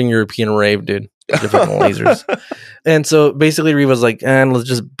an Eastern European rave, dude. Different lasers. And so basically Riva's like, and let's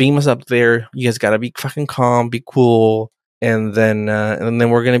just beam us up there. You guys gotta be fucking calm, be cool, and then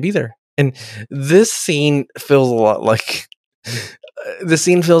we're gonna be there. And this scene feels a lot like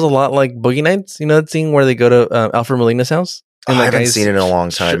Boogie Nights. You know that scene where they go to Alfred Molina's house? And I haven't seen it in a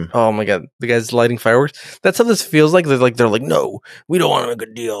long time. Oh my god, the guy's lighting fireworks. That's how this feels like. They're like, no, we don't want to make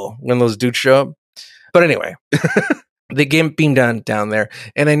a deal when those dudes show up. But anyway, they get beamed down there,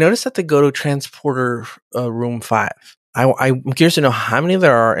 and I noticed that they go to transporter room 5. I'm curious to know how many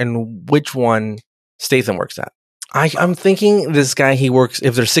there are and which one Statham works at. I'm thinking this guy, he works,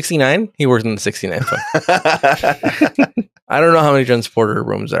 if there's 69, he works in the 69th one. I don't know how many transporter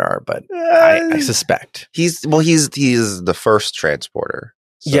rooms there are, but I suspect he's the first transporter.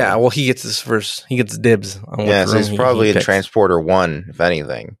 So. Yeah, well, he gets dibs on Yeah, so room he's probably he in picks. Transporter 1, if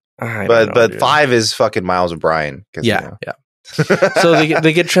anything. I don't know, But dude. 5 is fucking Miles O'Brien. Yeah. So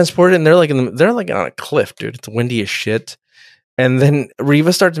they get transported, and they're like on a cliff, dude. It's windy as shit. And then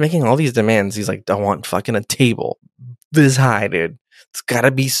Riva starts making all these demands. He's like, I want fucking a table this high, dude. It's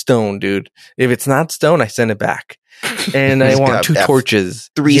gotta be stone, dude. If it's not stone, I send it back. And I want 2 torches,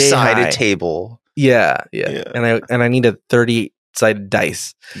 3-sided table. Yeah. And I need a 30-sided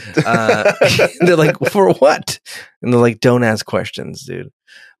dice. They're like, for what? And they're like, don't ask questions, dude.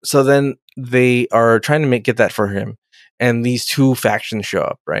 So then they are trying to get that for him, and these 2 factions show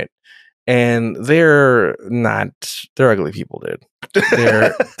up, right? And they're ugly people, dude.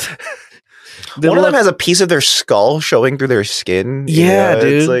 One of them has a piece of their skull showing through their skin. Yeah,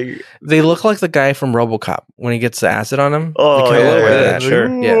 dude. It's like, they look like the guy from RoboCop when he gets the acid on him. oh, yeah, sure.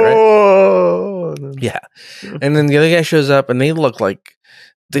 Yeah, right. Yeah. And then the other guy shows up, and they look like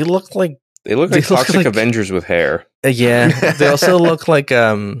Toxic Avengers with hair. Yeah. They also look like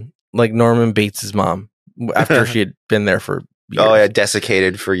Norman Bates' mom after she had been there for years. Oh yeah,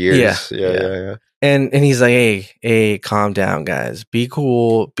 desiccated for years. Yeah. And he's like, hey, calm down, guys. Be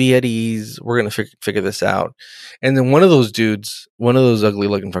cool. Be at ease. We're gonna figure this out. And then one of those dudes, one of those ugly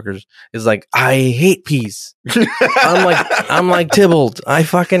looking fuckers, is like, I hate peace. I'm like Tybalt. I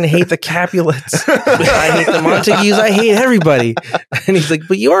fucking hate the Capulets. I hate the Montagues. I hate everybody. And he's like,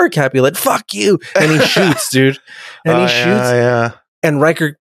 but you're a Capulet. Fuck you. And he shoots, dude. And he shoots. Yeah. And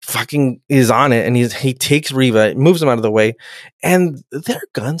Riker fucking is on it, and he takes Riva, moves him out of the way, and their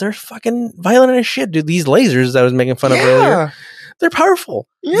guns are fucking violent as shit, dude. These lasers that I was making fun of earlier, they're powerful.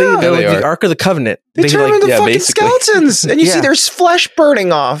 Yeah. They're like the Ark of the Covenant. They turn into fucking skeletons, and you see their flesh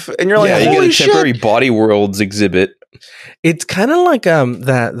burning off, and you're like, you holy get a temporary shit. body worlds exhibit. It's kind of like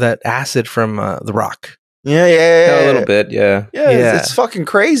that acid from The Rock. Yeah, a little bit, yeah. It's fucking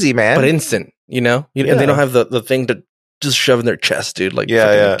crazy, man. But instant, and they don't have the thing to just shove in their chest, dude, like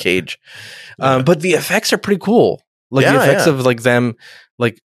fucking Cage. But the effects are pretty cool. Like the effects of like them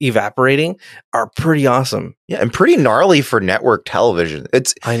like evaporating are pretty awesome. Yeah, and pretty gnarly for network television.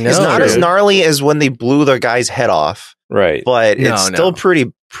 It's not as gnarly as when they blew the guy's head off, right? But it's still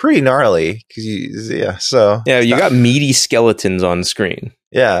pretty gnarly. So you got meaty skeletons on screen.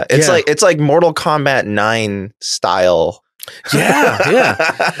 Yeah, it's like Mortal Kombat 9 style.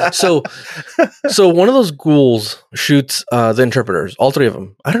 Yeah. So one of those ghouls shoots the interpreters, all 3 of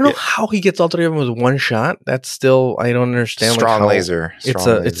them. I don't know how he gets all 3 of them with one shot. That's still, I don't understand. Strong laser.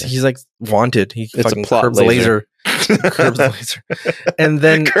 He's like wanted. He it's fucking a plot curbs laser. Curbs the laser. And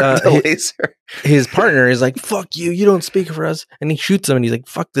then his partner is like, fuck you, you don't speak for us. And he shoots him, and he's like,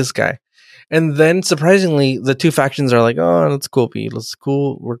 fuck this guy. And then surprisingly, the 2 factions are like, oh, that's cool, Pete.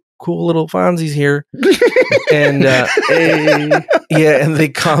 We're cool little Fonzies here. And and they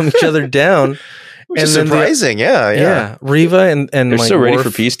calm each other down. Which is surprising, yeah. Riva and they're like so ready Worf,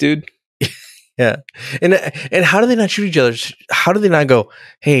 for peace, dude. Yeah. And how do they not shoot each other? How do they not go,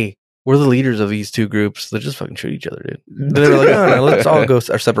 hey, we're the leaders of these 2 groups. Let's just fucking shoot each other, dude. They're like, no, let's all go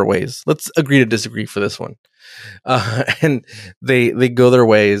our separate ways. Let's agree to disagree for this one. And they go their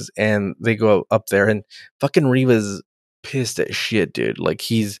ways, and they go up there, and fucking Riva's pissed as shit, dude. Like,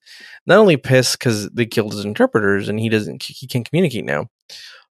 he's not only pissed because they killed his interpreters and he can't communicate now,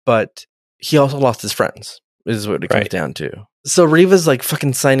 but he also lost his friends, is what it comes down to. So Riva's like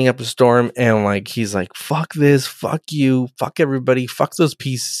fucking signing up to Storm, and like he's like, fuck this, fuck you, fuck everybody, fuck those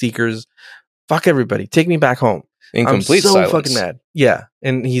peace seekers, fuck everybody, take me back home. In complete I'm so silence. fucking mad. Yeah.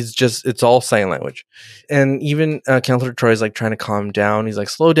 And it's all sign language. And even Counselor Troy's like trying to calm him down. He's like,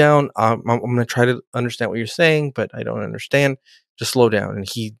 slow down. I'm going to try to understand what you're saying, but I don't understand. Just slow down. And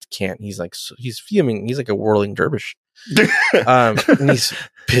he can't. He's like, he's fuming. He's like a whirling dervish. And he's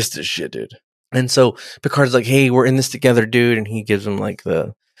pissed as shit, dude. And so Picard's like, hey, we're in this together, dude. And he gives him like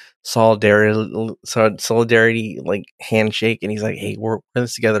the solidarity like handshake, and he's like, hey, we're in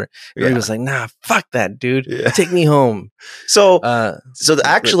this together. And he was like, nah, fuck that, dude. Take me home. So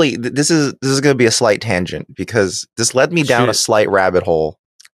actually this is going to be a slight tangent, because this led me down a slight rabbit hole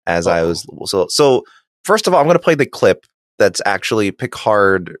as I was so first of all, I'm going to play the clip that's actually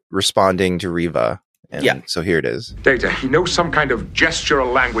Picard responding to Riva. And so here it is. Data, he knows some kind of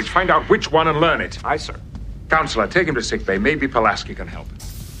gestural language. Find out which one and learn it. Aye, sir. Counselor, take him to sickbay. Maybe Pulaski can help.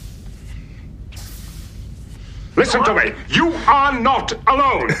 Listen to me. You are not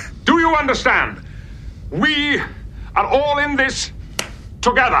alone. Do you understand? We are all in this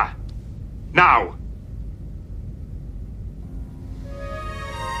together. Now.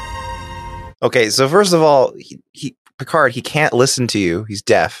 Okay, so first of all, Picard, he can't listen to you. He's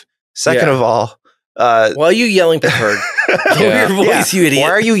deaf. Second Yeah. of all, Why are you yelling, Picard? Yeah. Lower your voice, you idiot. why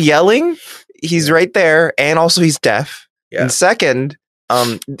are you yelling? He's right there, and also he's deaf. Yeah. And second,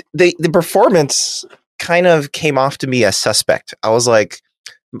 the performance kind of came off to me as suspect. I was like,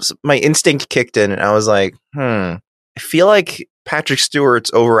 my instinct kicked in, and I was like, I feel like Patrick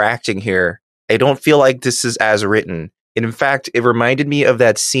Stewart's overacting here. I don't feel like this is as written. And in fact, it reminded me of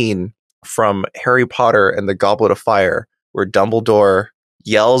that scene from Harry Potter and the Goblet of Fire, where Dumbledore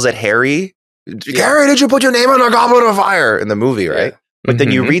yells at Harry, Harry, did you put your name on the Goblet of Fire? In the movie, right? But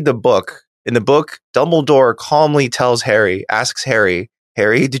then you read the book. In the book, Dumbledore calmly tells Harry, asks Harry,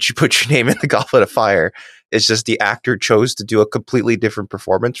 did you put your name in the Goblet of Fire? It's just the actor chose to do a completely different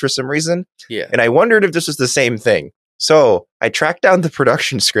performance for some reason. Yeah. And I wondered if this was the same thing. So I tracked down the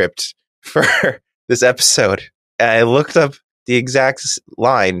production script for this episode. And I looked up the exact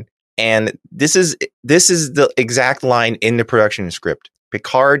line. And this is the exact line in the production script.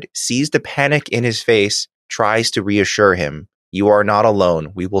 Picard sees the panic in his face, tries to reassure him. You are not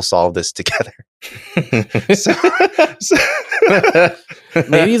alone. We will solve this together. Maybe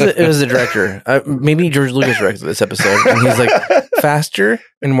it was the director. Maybe George Lucas directed this episode, and he's like faster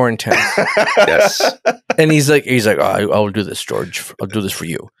and more intense. Yes. And he's like, oh, I'll do this, George. I'll do this for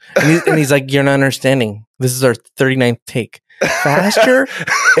you. And he's like, you're not understanding. This is our 39th take. Faster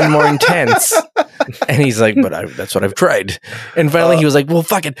and more intense. And he's like, but that's what I've tried. And finally, he was like, well,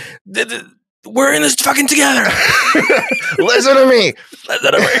 fuck it. We're in this fucking together. Listen to me.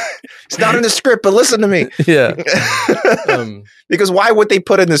 It's not in the script, but listen to me. Yeah. Because why would they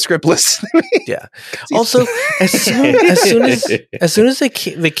put in the script? Listen to me. Yeah. Also, as soon as they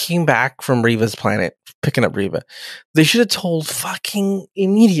came back from Reva's planet, picking up Reva, they should have told fucking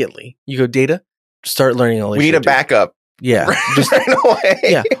immediately. You go, Data, start learning all this. We need a backup. Yeah. Just right away.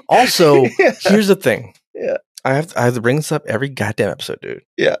 yeah. Also, Yeah. here's the thing. Yeah. I have to bring this up every goddamn episode, dude.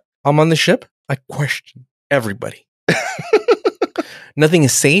 Yeah. I'm on the ship. I question everybody. Nothing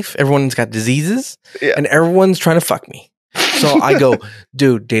is safe. Everyone's got diseases, and everyone's trying to fuck me. So I go,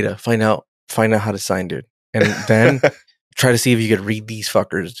 dude, Data, find out how to sign, dude, and then try to see if you could read these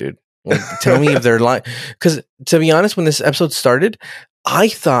fuckers, dude. Like, tell me if they're lying. Because to be honest, when this episode started, I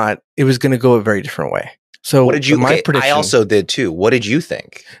thought it was going to go a very different way. So what did you? My prediction, I also did too. What did you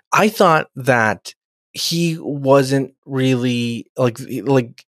think? I thought that he wasn't really like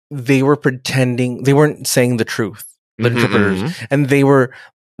they were pretending. They weren't saying the truth. The interpreters, and they were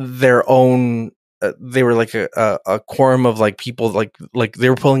their own. They were like a quorum of like people, like they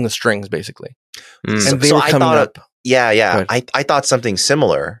were pulling the strings basically, and they were coming up. Yeah. I thought something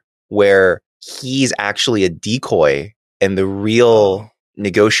similar, where he's actually a decoy, and the real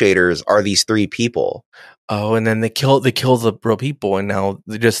negotiators are these three people. Oh, and then they kill the real people, and now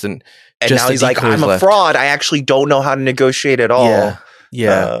they're just now he's like, I'm a fraud. I actually don't know how to negotiate at all.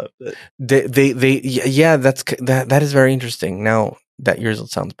 Yeah. That is very interesting. Now that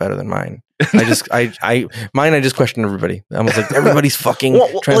yours sounds better than mine. I just questioned everybody. I was like, everybody's fucking.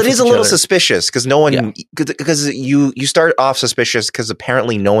 Well, it is a little suspicious because no one, because you start off suspicious because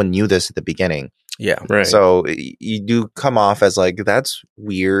apparently no one knew this at the beginning. Yeah, right. So you do come off as like, that's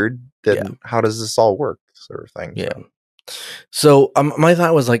weird. Then how does this all work? Sort of thing. Yeah. So my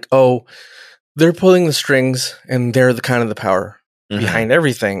thought was like, oh, they're pulling the strings, and they're the kind of the power behind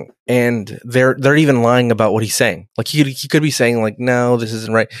everything, and they're even lying about what he's saying. Like he could be saying like, no, this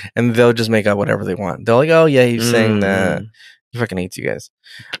isn't right, and they'll just make up whatever they want. They're like, oh yeah, he's saying that. He fucking hates you guys.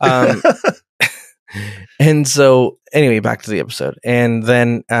 And so anyway, back to the episode. And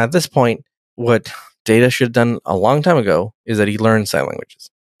then at this point, what Data should have done a long time ago is that he learns sign languages.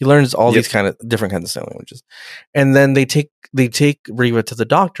 He learns all these kind of different kinds of sign languages, and then they take Reva to the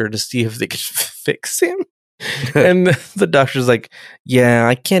doctor to see if they could fix him. And the doctor's like, yeah,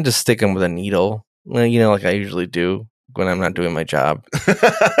 I can't just stick him with a needle, like I usually do when I'm not doing my job.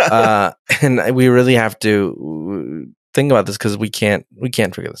 And we really have to think about this because we can't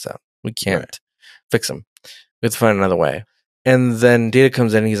figure this out. We can't fix him. We have to find another way. And then Data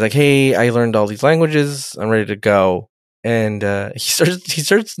comes in and he's like, hey, I learned all these languages. I'm ready to go. And he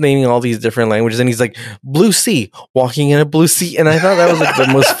starts naming all these different languages, and he's like, blue sea, walking in a blue sea. And I thought that was like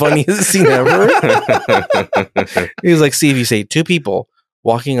the most funniest scene ever. He was like, see, if you say two people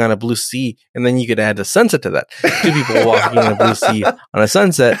walking on a blue sea, and then you could add a sunset to that. Two people walking on a blue sea on a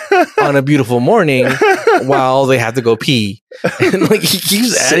sunset on a beautiful morning while they have to go pee. And like he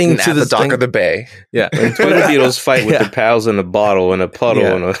keeps adding to the dock of the bay. Yeah. And Twitter beetles fight with their pals in a bottle and a puddle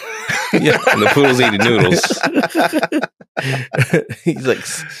and and the poodle's eating noodles. He's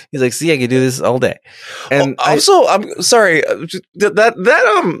like, see, I can do this all day. And also, I'm sorry,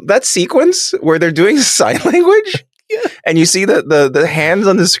 that sequence where they're doing sign language and you see the hands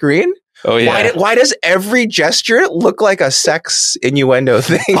on the screen. Oh yeah. Why does every gesture look like a sex innuendo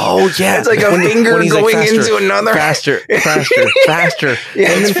thing? Oh yeah, it's like a finger he's going like, into another. faster.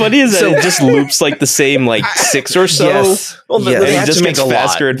 Yeah, And what's funny is that it just loops like the same like 6 or so. Yes. Well, Yeah, they it have just to make gets a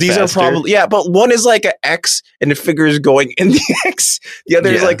faster lot. and These faster. are probably but one is like an X and the finger is going in the X. The other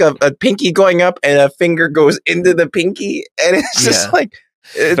is Yeah. like a pinky going up and a finger goes into the pinky, and it's just Yeah. like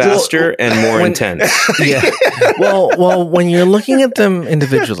it's Faster and more intense. Yeah. Well, when you're looking at them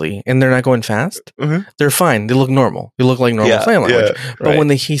individually and they're not going fast, Mhm. they're fine. They look normal. They look like normal Yeah, sign language. yeah, But right. when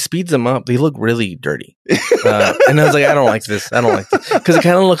he speeds them up, they look really dirty. And I was like, I don't like this. Because it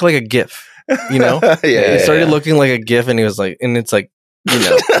kind of looked like a GIF. You know, it started looking like a GIF, and he was like, and it's like, you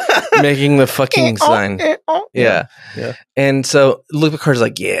know, making the fucking sign. Yeah. Yeah. And so Luke Picard's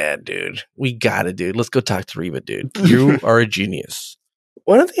like, yeah, dude, we got it, dude. Let's go talk to Reba, dude. You are a genius.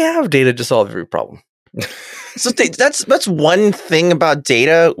 Why don't they have Data to solve every problem? So that's one thing about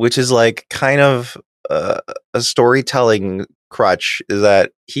Data, which is like kind of a storytelling crutch, is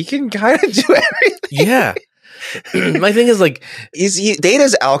that he can kind of do everything. Yeah. My thing is like,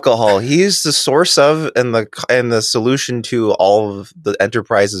 Data's alcohol. He's the source of and the solution to all of the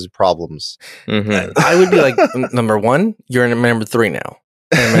Enterprise's problems. Mhm. I would be like, number one, you're in number 3 now.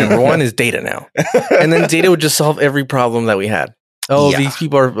 And number 1 is Data now. And then Data would just solve every problem that we had. Oh, Yeah. these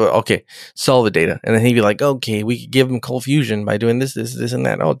people are okay. Solve the Data, and then he'd be like, "Okay, we could give them cold fusion by doing this, and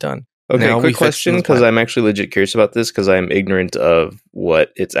that. Oh, done." Okay, Now we quick fixed question, this because plan. I'm actually legit curious about this because I'm ignorant of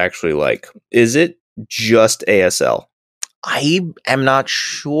what it's actually like. Is it just ASL? I am not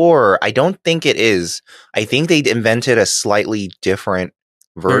sure. I don't think it is. I think they invented a slightly different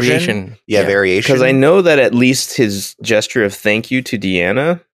version. Variation. Yeah, variation. Because I know that at least his gesture of thank you to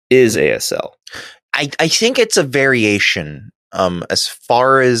Deanna is ASL. I think it's a variation. As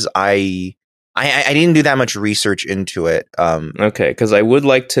far as I didn't do that much research into it. Okay, because I would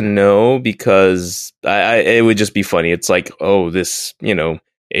like to know, because it would just be funny. It's like, oh, this,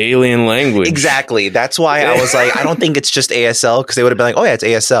 alien language. Exactly. That's why I was like, I don't think it's just ASL, because they would have been like, oh yeah, it's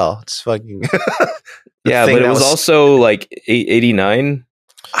ASL. It's fucking Yeah, thing but it that was also like 89.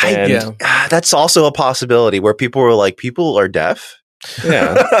 And- that's also a possibility where people were like, people are deaf.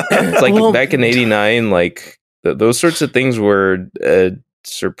 Yeah. It's like Well- back in 89, like those sorts of things were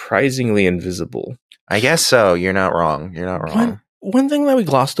surprisingly invisible. I guess so. You're not wrong. You're not wrong. One thing that we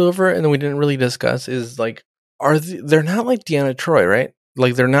glossed over and then we didn't really discuss is like, they're not like Deanna Troi, right?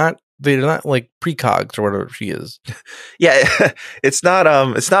 Like they're not like precogs or whatever she is. Yeah, it's not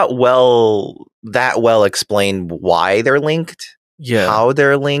well explained why they're linked, Yeah. how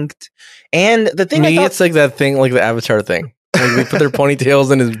they're linked. And the thing Maybe I thought, it's like that thing, like the Avatar thing. Like they put their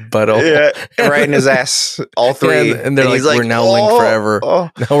ponytails in his butthole. yeah, right in his ass, all three, And they're he's like, we're now linked forever. Oh.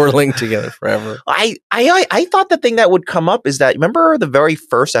 Now we're linked together forever. I thought the thing that would come up is that, remember the very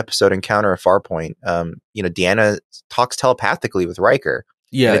first episode, Encounter at Farpoint, Deanna talks telepathically with Riker.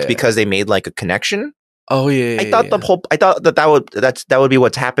 Yeah. And it's because they made like a connection. Oh yeah. I thought that would be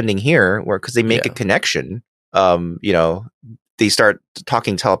what's happening here, where because they make a Yeah. connection, they start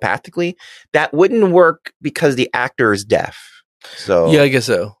talking telepathically. That wouldn't work because the actor is deaf. So Yeah, I guess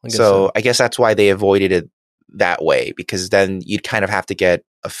so. I guess that's why they avoided it that way, because then you'd kind of have to get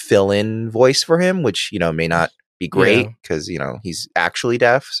a fill-in voice for him, which may not be great because he's actually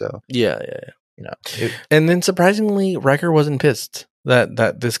deaf. So Yeah. it- And then surprisingly, Riker wasn't pissed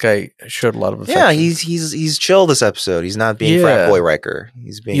that this guy showed a lot of affection. yeah, he's chill this episode. He's not being frat boy Riker.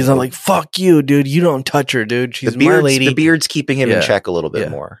 He's not like, fuck you, dude. You don't touch her, dude. She's my lady. The beard's keeping him in Yeah. check a little bit Yeah.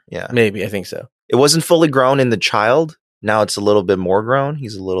 more. Yeah. Maybe, I think so. It wasn't fully grown in the child. Now it's a little bit more grown.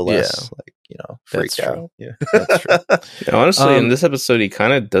 He's a little less freaked That's out. true. Yeah. That's true. Honestly, in Um, this episode, he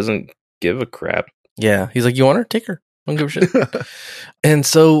kind of doesn't give a crap. Yeah. He's like, you want her? Take her. Don't give a shit. And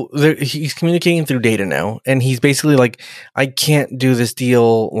so he's communicating through Data now. And he's basically like, I can't do this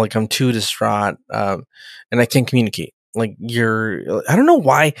deal. Like, I'm too distraught. And I can't communicate. Like, I don't know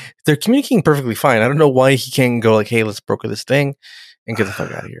why. They're communicating perfectly fine. I don't know why he can't go like, hey, let's broker this thing and get the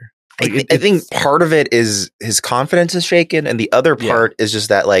fuck out of here. Like, I think part of it is his confidence is shaken, and the other part is just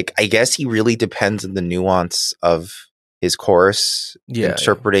that, like, I guess he really depends on the nuance of his chorus,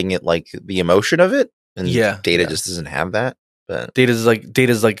 interpreting it like the emotion of it, and Data just doesn't have that. But Data's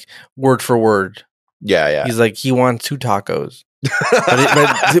like word for word. Yeah. He's like, he wants 2 tacos.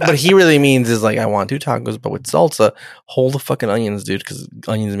 but he really means is like, I want 2 tacos, but with salsa. Hold the fucking onions, dude, because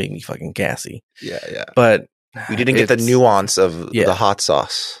onions make me fucking gassy. Yeah. But we didn't get the nuance of the hot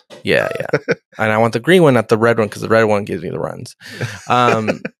sauce. Yeah. And I want the green one, not the red one, because the red one gives me the runs.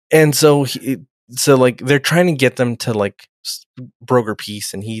 And so like they're trying to get them to like broker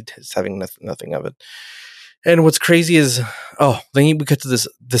peace, and he's having nothing of it. And what's crazy is, then we get to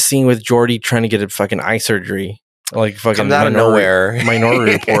the scene with Geordi trying to get a fucking eye surgery, like fucking Comes out of nowhere.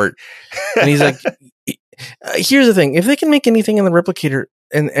 Minority Report, and he's like, "Here's the thing: if they can make anything in the replicator,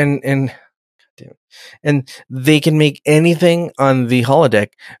 and they can make anything on the holodeck,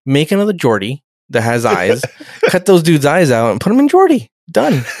 make another Geordi that has eyes, cut those dudes' eyes out, and put them in Geordi.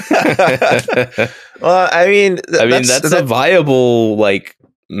 Done." Well, I mean, that's a viable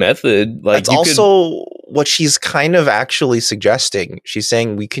method. That's also what she's kind of actually suggesting. She's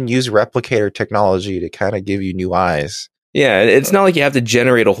saying we can use replicator technology to kind of give you new eyes. Yeah, it's not like you have to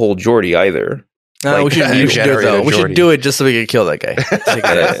generate a whole Geordi either. No, we should do it though. We should do it just so we can kill that guy.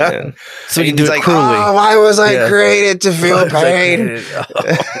 So we can do it cruelly. Oh, why was I created to feel pain?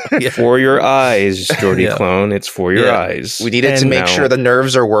 For your eyes, Geordi clone. It's for your eyes. We needed to make sure the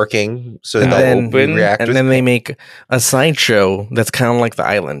nerves are working so that they'll open. And then they make a sideshow that's kind of like The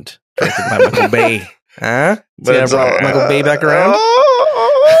Island, directed by Michael Bay. Huh? But it's Michael Bay back around.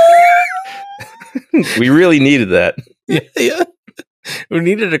 We really needed that. Yeah. We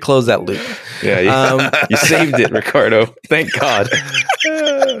needed to close that loop. Yeah, you saved it, Ricardo. Thank God.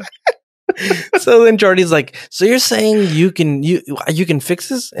 So then Geordi's like, "So you're saying you can fix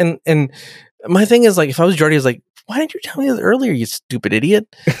this?" And my thing is, like, if I was Geordi, I was like, "Why didn't you tell me this earlier, you stupid idiot?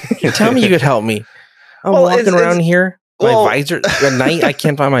 You tell me you could help me. I'm walking around here, my visor at night. I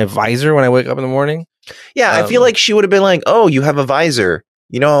can't find my visor when I wake up in the morning." Yeah, I feel like she would have been like, "Oh, you have a visor.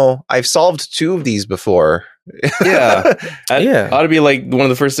 You know, I've solved 2 of these before." Yeah. Ought to be like one of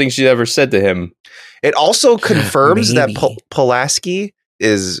the first things she ever said to him. It also confirms that Pulaski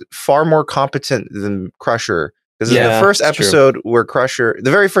is far more competent than Crusher. Because in the first episode where the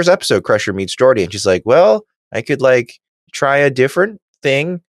very first episode, Crusher meets Geordi, and she's like, "Well, I could try a different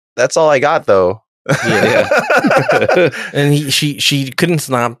thing. That's all I got, though." Yeah. And she couldn't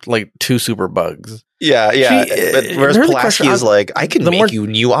stop 2 super bugs. Yeah. Whereas Pulaski is like, "I can make you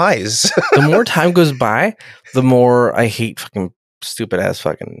new eyes." The more time goes by, the more I hate fucking stupid ass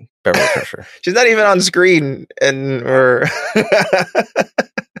fucking Beverly Crusher. She's not even on screen, and we're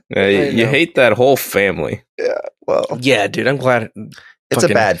you hate that whole family. Yeah. Well. Yeah, dude. I'm glad it's a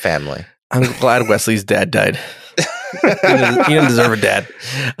bad family. I'm glad Wesley's dad died. He didn't deserve a dad.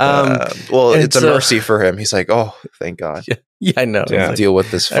 It's a mercy for him. He's like, "Oh, thank God." Yeah, I know. Yeah. Deal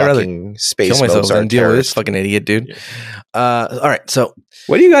with this fucking space Mozart and deal with this fucking idiot, dude. Yeah. All right, so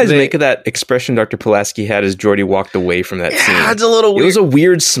what do you guys make of that expression Dr. Pulaski had as Geordi walked away from that scene? It's a little weird. It was a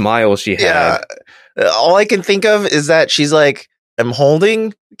weird smile she had. Yeah. All I can think of is that she's like,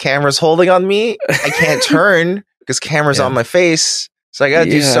 camera's holding on me. I can't turn because camera's on my face. So I got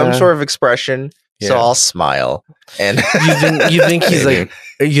to do some sort of expression. Yeah. So I'll smile. And you think he's like,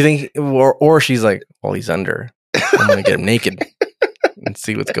 or she's like, "Well, he's under. I'm going to get him naked and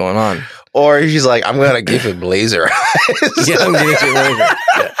see what's going on." Or she's like, "I'm going to give him laser eyes." Yeah, I'm going to give him laser.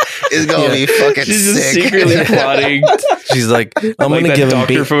 Yeah. It's going to be fucking she's sick. Just secretly plotting. She's like, "I'm going to give him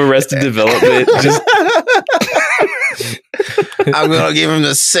doctor from Arrested Development." I'm going to give him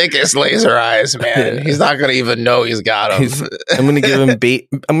the sickest laser eyes, man. Yeah. He's not going to even know he's got them. I'm going to give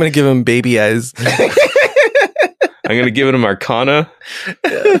him baby eyes. I'm going to give him Arcana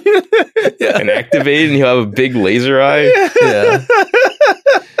and activate, and he'll have a big laser eye. Yeah.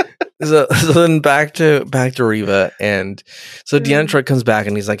 So then back to Riva, and so Deanna Troi comes back,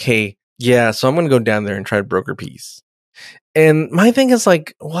 and he's like, "Hey, yeah, so I'm going to go down there and try to broker peace." And my thing is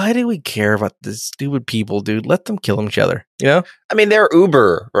like, why do we care about these stupid people, dude? Let them kill each other. You know? I mean, they're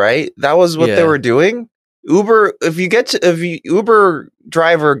Uber, right? That was what they were doing. Uber, if Uber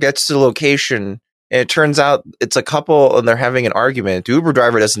driver gets to the location and it turns out it's a couple and they're having an argument, the Uber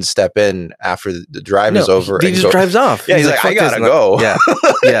driver doesn't step in after the drive is over. He just drives off. Yeah, he's like, "I gotta go." Yeah.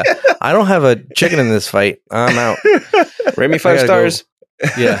 Yeah. I don't have a chicken in this fight. I'm out. Rate me 5 stars.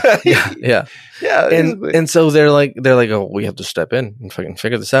 Go. Yeah. And so they're like, "Oh, we have to step in and fucking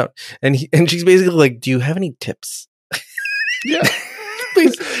figure this out." And she's basically like, "Do you have any tips?" Yeah.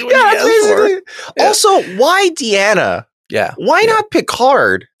 Basically. Yeah. Also, why Deanna? Yeah. Why not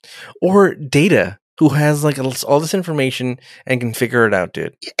Picard or Data, who has all this information and can figure it out,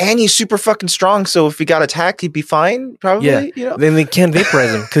 dude? And he's super fucking strong, so if he got attacked, he'd be fine. Probably. Yeah. You know? Then they can't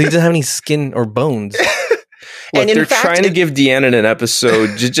vaporize him because he doesn't have any skin or bones. Look, they're trying to give Deanna an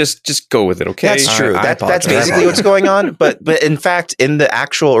episode. Just go with it, okay? That's true. That's basically what's going on. But in fact, in the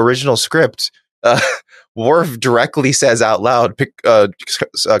actual original script, Worf directly says out loud,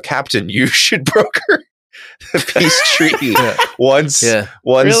 "Captain, you should broker the peace treaty." Once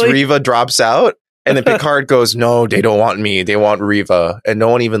really? Riva drops out, and then Picard goes, "No, they don't want me. They want Riva," and no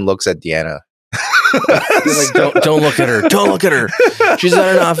one even looks at Deanna. He's like, don't look at her. Don't look at her. She's not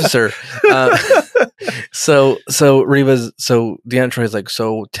an officer. So Deanna Troy's like,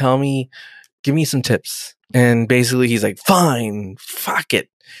 so give me some tips. And basically he's like, fine, fuck it.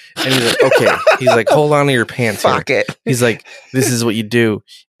 And he's like, okay. He's like, hold on to your pants. Fuck here. it. He's like, this is what you do: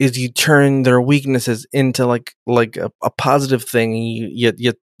 is you turn their weaknesses into like a positive thing.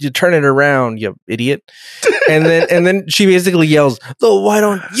 You turn it around, you idiot. And then she basically yells, "Oh, why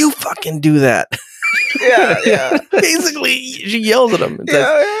don't you fucking do that?" Yeah. Basically, she yells at him and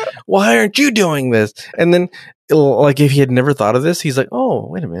says, "Why aren't you doing this?" And then, like, if he had never thought of this, he's like, "Oh,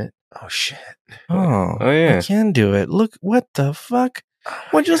 wait a minute. Oh shit. Oh yeah. I can do it. Look, what the fuck?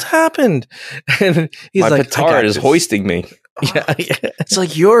 What just happened?" And he's My like, petard is hoisting me. Yeah. It's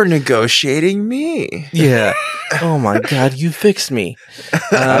like you're negotiating me. Yeah. Oh my God, you fixed me.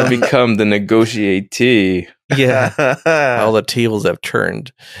 I've become the negotiatee. Yeah. All the tables have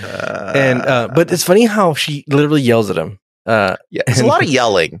turned. And but it's funny how she literally yells at him. Yeah, it's a lot of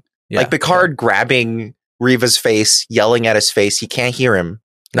yelling. Yeah. Like Picard grabbing Riva's face, yelling at his face. He can't hear him.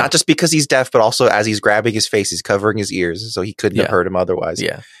 No. Not just because he's deaf, but also as he's grabbing his face, he's covering his ears, so he couldn't have heard him otherwise.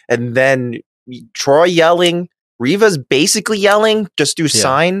 Yeah. And then Troy yelling, Riva's basically yelling just through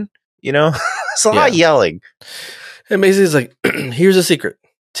sign, you know? It's a lot of yelling. And basically it's like, here's a secret.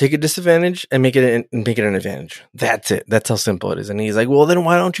 Take a disadvantage and make it an advantage. That's it. That's how simple it is. And he's like, well, then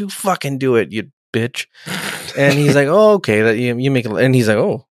why don't you fucking do it, you bitch? And he's like, oh, okay. That you make it. And he's like,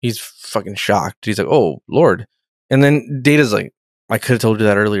 oh, he's fucking shocked. He's like, oh, Lord. And then Data's like, I could have told you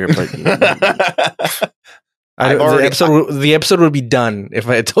that earlier, but the episode would be done if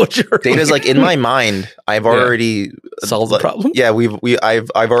I had told you earlier. Data's like, in my mind, I've already solved the problem. Yeah,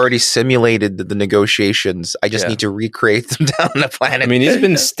 I've already simulated the negotiations. I just need to recreate them down the planet. I mean, he's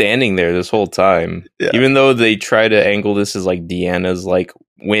been standing there this whole time. Yeah. Even though they try to angle this as like Deanna's like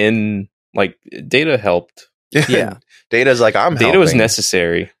win, like Data helped. Yeah. Data's like, I'm Data helping. was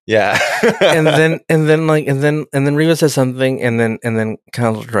necessary. Yeah. and then Riva says something, and then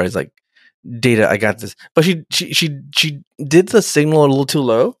Council tries like, Data, I got this. But she did the signal a little too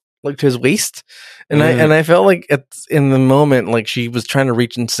low, like to his waist. And I felt like in the moment, like she was trying to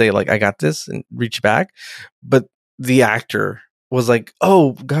reach and say like, I got this, and reach back. But the actor was like,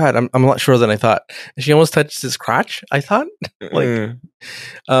 oh God, I'm a lot shorter than I thought. And she almost touched his crotch, I thought. And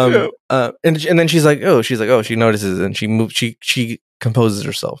then she's like, oh, she notices, and she moves, she composes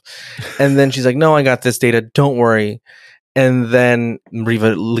herself. And then she's like, no, I got this, Data, don't worry. And then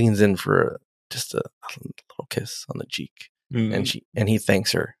Riva leans in for just a little kiss on the cheek. And he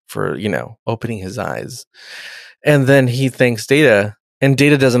thanks her for, opening his eyes. And then he thanks Data, and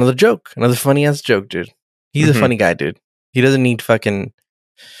Data does another joke, another funny ass joke, dude. He's a funny guy, dude. He doesn't need fucking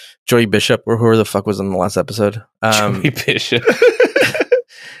Joey Bishop or whoever the fuck was on the last episode. Joey Bishop.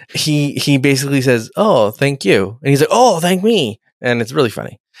 He basically says, "Oh, thank you," and he's like, "Oh, thank me," and it's really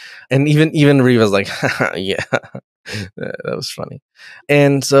funny. And even Riva's like, "Yeah, that was funny."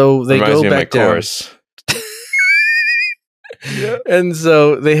 And so they go back down. Chorus. Yeah. And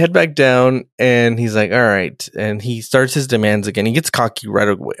so they head back down, and he's like, "All right," and he starts his demands again. He gets cocky right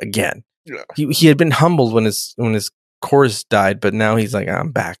away again. Yeah. He had been humbled when his chorus died, but now he's like,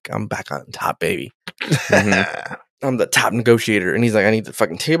 I'm back on top, baby. I'm the top negotiator. And he's like, I need the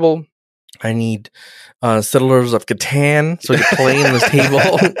fucking table. I need Settlers of Catan so I can play in this table.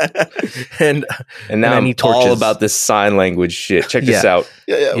 and now I'm all about this sign language shit. Check this out.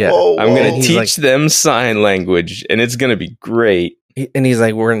 Yeah. Whoa. I'm going to teach them sign language, and it's going to be great. And he's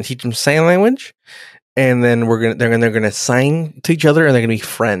like, we're going to teach them sign language. And then they're gonna sign to each other, and they're gonna be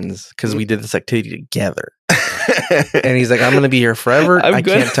friends because we did this activity together. And he's like, "I'm gonna be here forever. I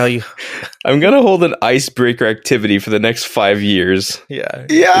can't tell you." I'm gonna hold an icebreaker activity for the next 5 years. Yeah.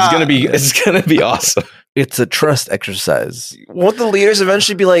 It's gonna be awesome. It's a trust exercise. Won't the leaders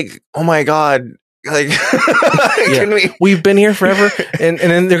eventually be like, "Oh my God, like, we've been here forever," and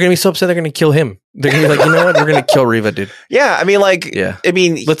then they're gonna be so upset they're gonna kill him. They're gonna be like, you know what, we're gonna kill Riva, dude. Yeah, I mean,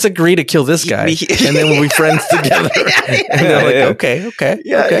 let's agree to kill this guy, and then we'll be friends together. And they're like, okay,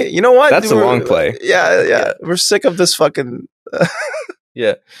 yeah, okay. You know what? That's a long play. Yeah. We're sick of this fucking.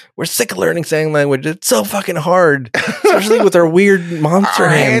 Yeah, we're sick of learning sign language. It's so fucking hard, especially with our weird monster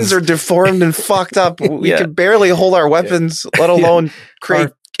hands. Our hands are deformed and fucked up. We can barely hold our weapons, let alone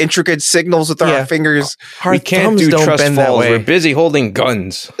create intricate signals with our fingers. We can't do trust falls. We're busy holding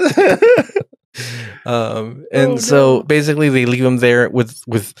guns. So basically they leave him there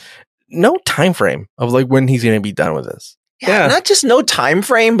with no time frame of like when he's going to be done with this. Yeah, not just no time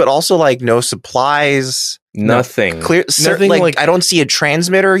frame, but also like no supplies. Nothing. Nothing like I don't see a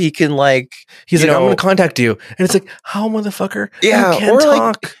transmitter. He can like He's you like, I'm know- going to contact you, and it's like, how, motherfucker? Yeah, you can't or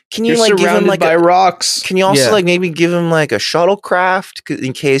talk. like can you You're like give him surrounded like by rocks. can you also Yeah. like maybe give him like a shuttlecraft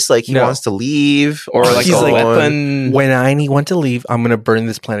in case like he No. wants to leave Or like He's a like, weapon. when I want to leave, I'm going to burn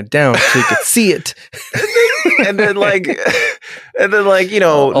this planet down so you can see it. and then like you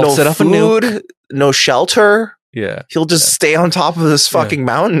know I'll no set off a food, no shelter. Yeah. He'll just stay on top of this fucking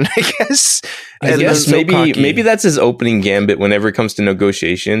mountain, I guess. I And guess then so cocky. maybe that's his opening gambit whenever it comes to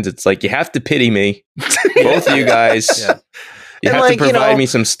negotiations. It's like, you have to pity me, both of you guys. Yeah. You And have like, to you provide know, me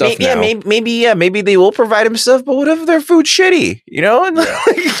some stuff yeah, now. maybe they will provide him stuff, but what if their food's shitty? You know, and,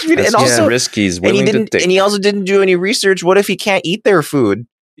 That's and just also a risk he's and he willing to didn't, take. and he also didn't do any research. What if he can't eat their food?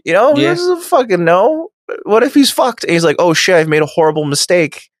 You know, Yeah. he doesn't fucking know. What if he's fucked? And he's like, oh shit, I've made a horrible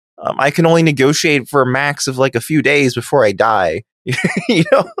mistake. I can only negotiate for a max of like a few days before I die. You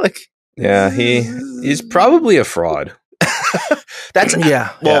know, like Yeah, he's probably a fraud. that's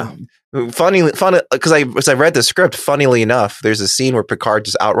Yeah. well. Funny, because I read the script. Funnily enough, there's a scene where Picard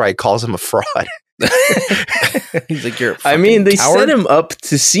just outright calls him a fraud. He's like, you're a I mean, they coward. set him up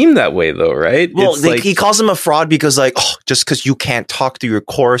to seem that way, though, right? Well, It's like, he calls him a fraud because, like, oh, just because you can't talk to your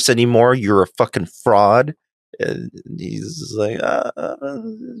chorus anymore, you're a fucking fraud. And he's just like,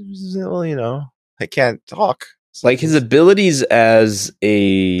 well, you know, I can't talk. like his abilities as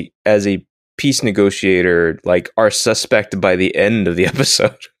a peace negotiator, like, are suspect by the end of the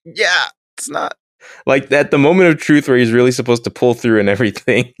episode. Yeah, it's not. Like, at the moment of truth where he's really supposed to pull through and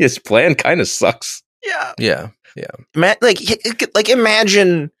everything, his plan kind of sucks. Yeah, Yeah. like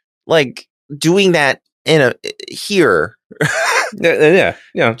imagine like doing that here. Yeah.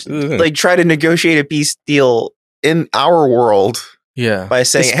 Like try to negotiate a peace deal in our world Yeah. by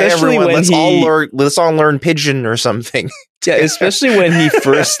saying, "Hey, Especially everyone, when let's all learn Pigeon or something." Yeah, especially when he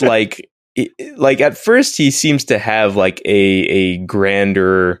first like at first he seems to have like a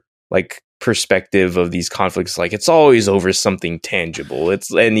grander like perspective of these conflicts. Like, it's always over something tangible.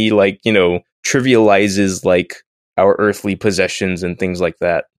 And he like, you know, trivializes like our earthly possessions and things like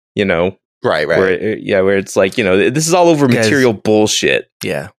that. You know, Right. where it's like, you know, this is all over Guys- material bullshit,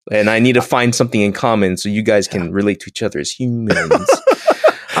 Yeah. and I need to find something in common so you guys can relate to each other as humans.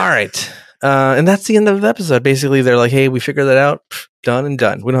 All right. And that's the end of the episode. Basically, they're like, hey, we figured that out. Pff, done and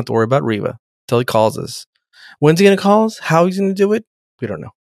done. We don't have to worry about Riva until he calls us. When's he going to call us? How he's going to do it? We don't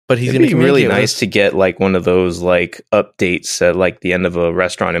know. But he's It'd going to be really communicate with nice us. to get like one of those like updates at like the end of a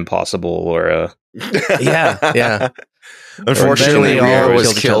Restaurant Impossible or a Yeah, yeah. Unfortunately, Eventually all Riva was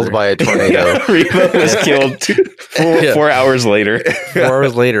killed each killed other. by a tornado. Riva was killed Yeah. 4 hours later 4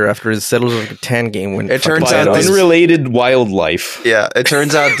 hours later, after his settled of a 10 game, when It turns by out an this- unrelated wildlife. Yeah, it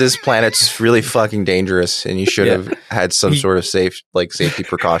turns out this planet's really fucking dangerous, and you should Yeah. have had some sort of safety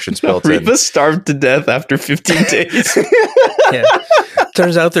precautions built in. Riva starved to death after 15 days. yeah.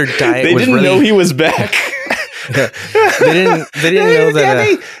 Turns out their diet They was didn't really. know he was back. Yeah. They didn't know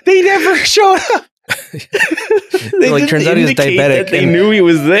that. they never showed up. They Like, didn't turns out he was indicate diabetic that They and- knew he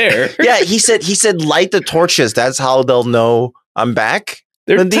was there. Yeah, he said light the torches. That's how they'll know I'm back.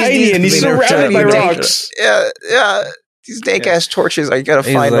 They're But these- tiny and he's they never surrounded by tried to take rocks. Yeah. These dank ass torches. I gotta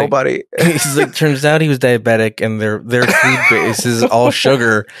He's find like- nobody. He's like, turns out he was diabetic, and their food base is all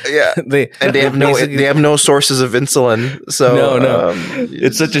sugar. Yeah, They and they have no sources of insulin. So No.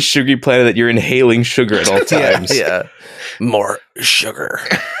 It's such a sugary planet that you're inhaling sugar at all times. Yeah. More sugar.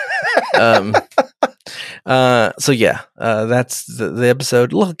 So yeah, that's the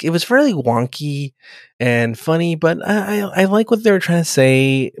episode. Look, it was fairly wonky and funny, but I like what they were trying to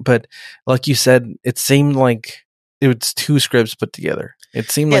say. But like you said, it seemed like it was two scripts put together. It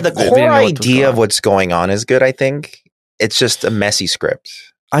seemed like the they core didn't know what was idea going of on. what's going on is good. I think it's just a messy script.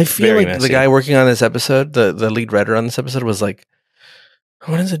 I feel very like messy. the guy working on this episode, the lead writer on this episode, was like,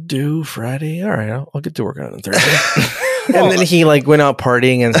 "When does it due? Friday? All right, I'll get to work on it on Thursday." And then he like went out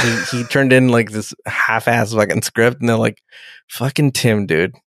partying, and he turned in like this half-ass fucking script, and they're like, "Fucking Tim,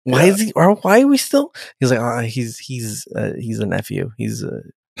 dude, why is he? Or why are we still?" He's like, he's a nephew. He's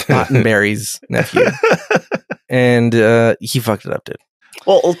Pottenberry's nephew, and he fucked it up, dude.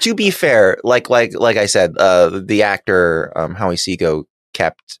 Well, to be fair, like I said, the actor Howie Seago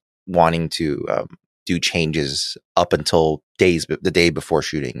kept wanting to do changes up until the day before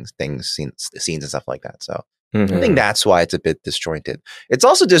shooting scenes and stuff like that. So Mhm. I think that's why it's a bit disjointed. It's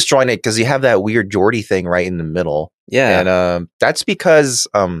also disjointed because you have that weird Geordie thing right in the middle, Yeah. and that's because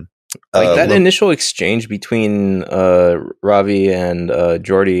Like that initial exchange between Ravi and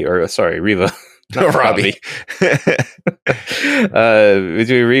Jordy, or sorry, Riva. Not Ravi.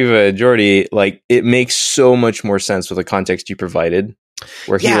 Between Riva and Jordy, like, it makes so much more sense with the context you provided.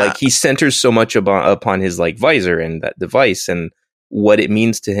 where he centers so much upon his like visor and that device and what it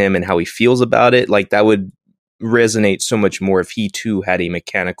means to him and how he feels about it. Like that would resonate so much more if he too had a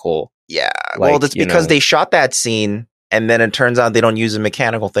mechanical. Yeah, well, that's because they shot that scene and then it turns out they don't use a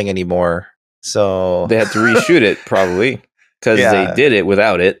mechanical thing anymore. So they had to reshoot it probably because they did it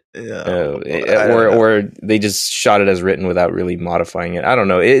without it, or they just shot it as written without really modifying it. I don't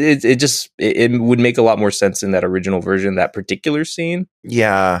know. It would make a lot more sense in that original version, that particular scene.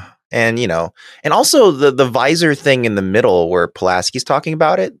 Yeah. And, and also the visor thing in the middle where Pulaski's talking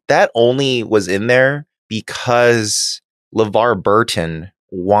about it, that only was in there because LeVar Burton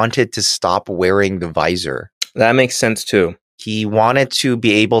wanted to stop wearing the visor. That makes sense too. He wanted to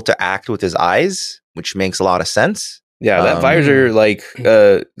be able to act with his eyes, which makes a lot of sense. Yeah, that visor, like,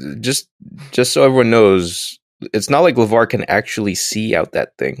 just so everyone knows, it's not like LeVar can actually see out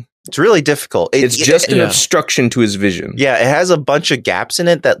that thing. It's really difficult. It's just an obstruction to his vision. Yeah, it has a bunch of gaps in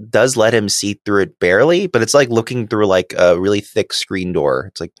it that does let him see through it barely, but it's like looking through like a really thick screen door.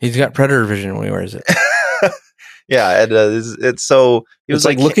 It's like he's got predator vision when he wears it. Yeah, it's so he was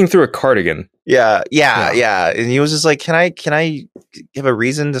like looking through a cardigan. Yeah, and he was just like, "Can I give a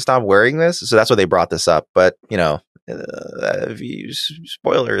reason to stop wearing this?" So that's why they brought this up. But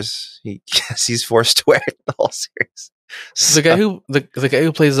spoilers, he's forced to wear it the whole series. So the guy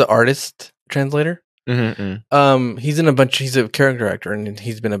who plays the artist translator, he's in a bunch. He's a character actor, and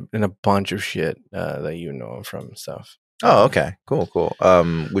he's been in a bunch of shit that you know him from stuff. Oh, okay, cool.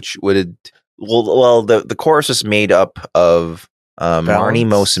 Which would the chorus was made up of Marnie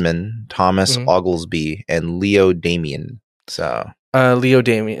Mosiman, Thomas Oglesby, and Leo Damien. So Leo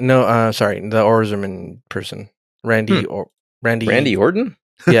Damien, no, sorry, the Orzerman person, Randy Orton.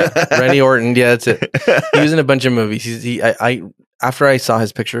 Yeah, Randy Orton. Yeah, that's it. He was in a bunch of movies. After I saw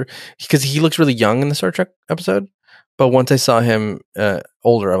his picture, because he looks really young in the Star Trek episode, but once I saw him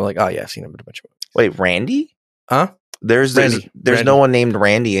older, I'm like, oh yeah, I've seen him in a bunch of movies. Wait, Randy? Huh? There's no one named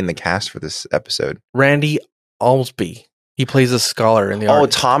Randy in the cast for this episode. Randy Oglesby. He plays a scholar in the. Oh,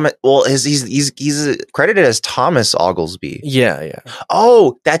 Thomas. Well, he's credited as Thomas Oglesby. Yeah.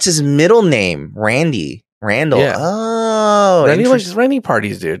 Oh, that's his middle name, Randy Randall. Yeah. Oh, Randy likes Randy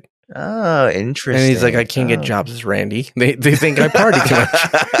parties, dude. Oh, interesting. And he's like, I can't get jobs as Randy. They think I party too much.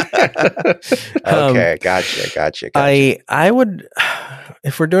 Okay, gotcha. I would,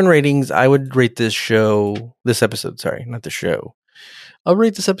 if we're doing ratings, I would rate this episode. Sorry, not the show. I'll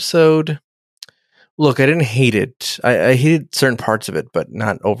rate this episode. Look, I didn't hate it. I hated certain parts of it, but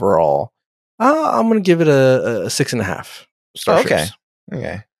not overall. I'm going to give it a 6.5 starships.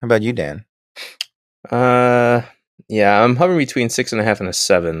 Okay. How about you, Dan? Yeah, I'm hovering between 6.5 and a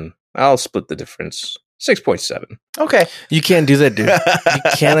 7. I'll split the difference. 6.7. Okay. You can't do that, dude. You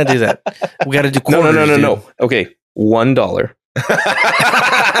cannot do that. We got to do quarters. No. Okay, $1.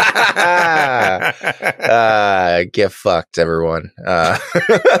 Get fucked, everyone.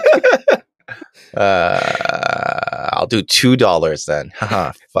 I'll do $2 then.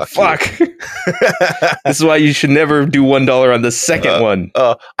 Fuck. This is why you should never do $1 on the second one.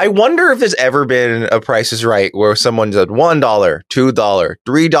 I wonder if there's ever been a Price is Right where someone said $1, $2, $3,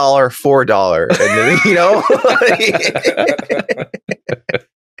 $4, and then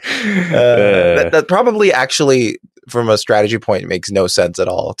that probably actually, from a strategy point, makes no sense at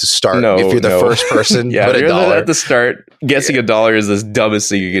all to start if you're the first person. Yeah, put $1 at the start. Guessing $1 is the dumbest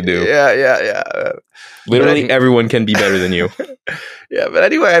thing you can do. Yeah. Literally, everyone can be better than you. Yeah, but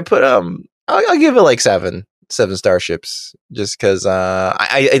anyway, I put I'll give it like 7 starships, just because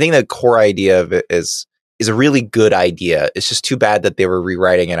I think the core idea of it is a really good idea. It's just too bad that they were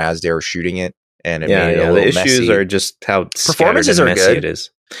rewriting it as they were shooting it, and it made it a little the issues messy. are just how performances are messy good. It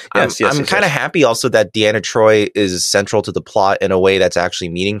is. I'm kind of happy also that Deanna Troi is central to the plot in a way that's actually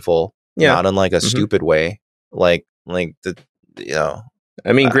meaningful, not in like a stupid way, like the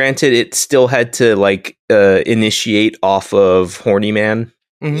I mean, granted, it still had to initiate off of Horny Man.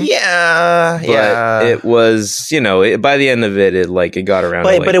 Mm-hmm. Yeah. It was, by the end of it, it got around.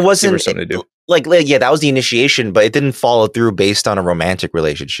 But it wasn't something to do. That was the initiation, but it didn't follow through based on a romantic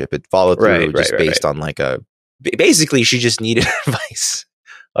relationship. It followed through based on basically she just needed advice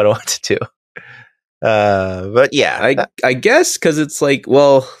on what to do. But yeah, I guess because it's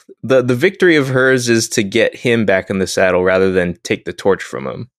the victory of hers is to get him back in the saddle rather than take the torch from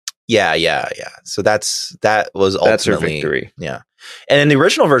him. Yeah. So that was ultimately her victory. Yeah. And in the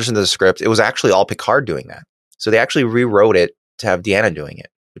original version of the script, it was actually all Picard doing that. So they actually rewrote it to have Deanna doing it,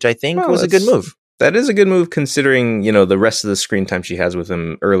 which I think was a good move. That is a good move considering, the rest of the screen time she has with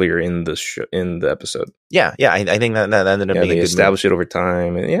him earlier in the episode. Yeah. I think that ended up being a good establish it over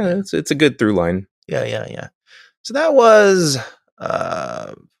time. And it's a good through line. Yeah. So that was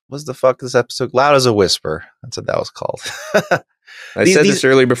what's the fuck this episode? Loud as a Whisper. That's what that was called. I said this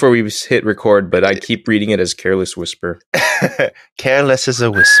earlier before we hit record, but I keep reading it as Careless Whisper. Careless as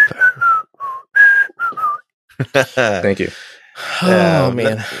a Whisper. Thank you. Oh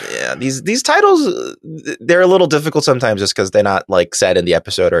man, yeah. These titles, they're a little difficult sometimes, just because they're not like said in the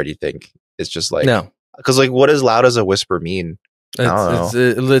episode or anything. It's just like no, because like what does loud as a whisper mean?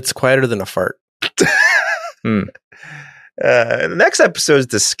 It's quieter than a fart. The next episode is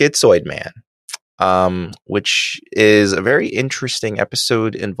the Schizoid Man, which is a very interesting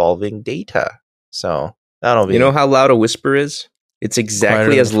episode involving data. So that'll be. You know how loud a whisper is? It's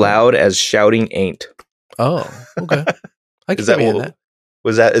exactly as loud as shouting ain't. Oh, okay. I can Is that,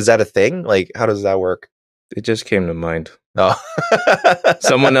 that. Is that a thing? Like, how does that work? It just came to mind. Oh,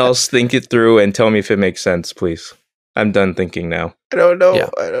 Someone else think it through and tell me if it makes sense, please. I'm done thinking now. I don't know. Yeah,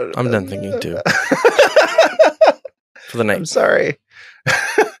 I'm done thinking too. For the night. I'm sorry.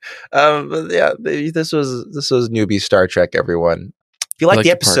 But yeah, this was newbie Star Trek. Everyone, if you like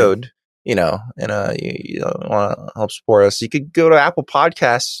the episode, you know, and you want to help support us, you could go to Apple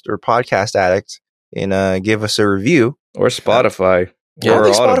Podcasts or Podcast Addict and give us a review, or Spotify. Yeah,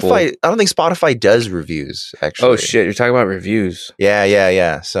 I don't think Spotify does reviews. Actually, oh shit, you're talking about reviews.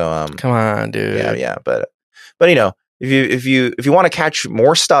 Yeah. So come on, dude. Yeah, but you know, if you want to catch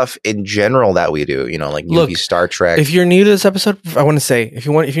more stuff in general that we do, you know, like newbie Star Trek. If you're new to this episode, I want to say if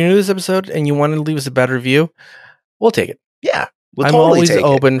you're new to this episode and you want to leave us a bad review, we'll take it. Yeah. I'm always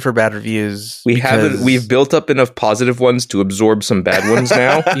open for bad reviews. We've built up enough positive ones to absorb some bad ones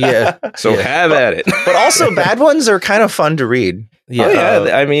now. Yeah. So have at it. But also bad ones are kind of fun to read. Yeah. Oh,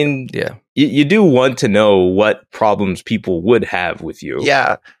 yeah. I mean, yeah. You do want to know what problems people would have with you.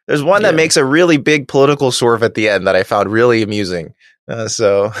 Yeah. There's one that makes a really big political swerve at the end that I found really amusing.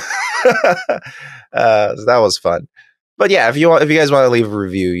 So that was fun. But yeah, if you guys want to leave a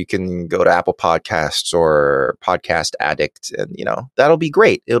review, you can go to Apple Podcasts or Podcast Addict, and you know that'll be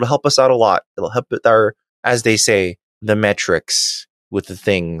great. It'll help us out a lot. It'll help with our, as they say, the metrics with the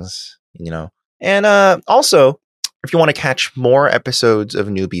things, you know. And also, if you want to catch more episodes of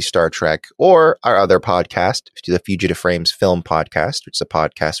Newbie Star Trek or our other podcast, the Fugitive Frames Film Podcast, which is a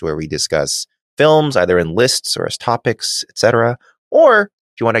podcast where we discuss films either in lists or as topics, etc. Or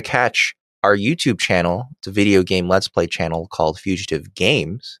if you want to catch our YouTube channel, it's a video game Let's Play channel called Fugitive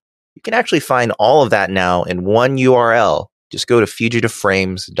Games. You can actually find all of that now in one URL. Just go to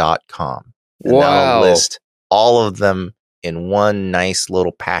fugitiveframes.com. And that'll list all of them in one nice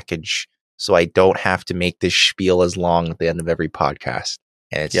little package, so I don't have to make this spiel as long at the end of every podcast.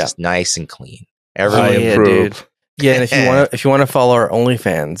 And it's just nice and clean. Everyone improve. Dude. Yeah, and if you want to follow our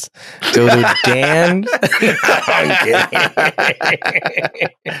OnlyFans, go to Dan. I'm kidding.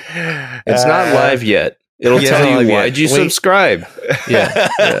 It's not live yet. It'll tell you why'd you subscribe. Yeah.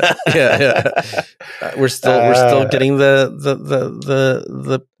 We're still getting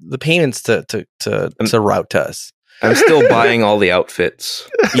the payments to route to us. I'm still buying all the outfits.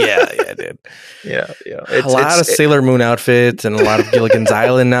 Yeah, dude. Yeah. A lot of Sailor Moon outfits and a lot of Gilligan's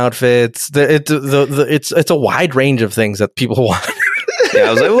Island outfits. It's a wide range of things that people want. Yeah,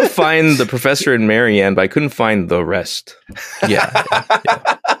 I was able to find the Professor and Marianne, but I couldn't find the rest. Yeah.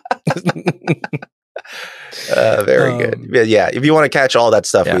 Very good. Yeah, if you want to catch all that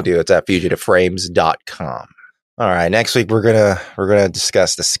stuff we do, it's at fugitiveframes.com. All right, next week we're gonna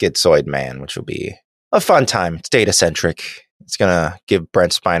discuss the Schizoid Man, which will be a fun time. It's data centric. It's gonna give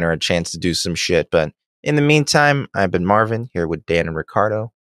Brent Spiner a chance to do some shit. But in the meantime, I've been Marvin here with Dan and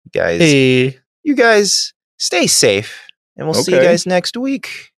Ricardo. You guys stay safe, and we'll see you guys next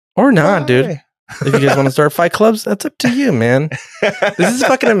week. Or not, dude. If you guys want to start fight clubs, that's up to you, man. This is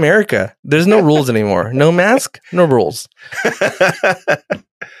fucking America. There's no rules anymore. No mask, no rules.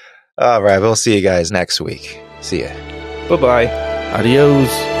 All right, we'll see you guys next week. See ya. Bye-bye. Adios,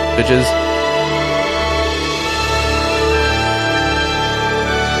 bitches.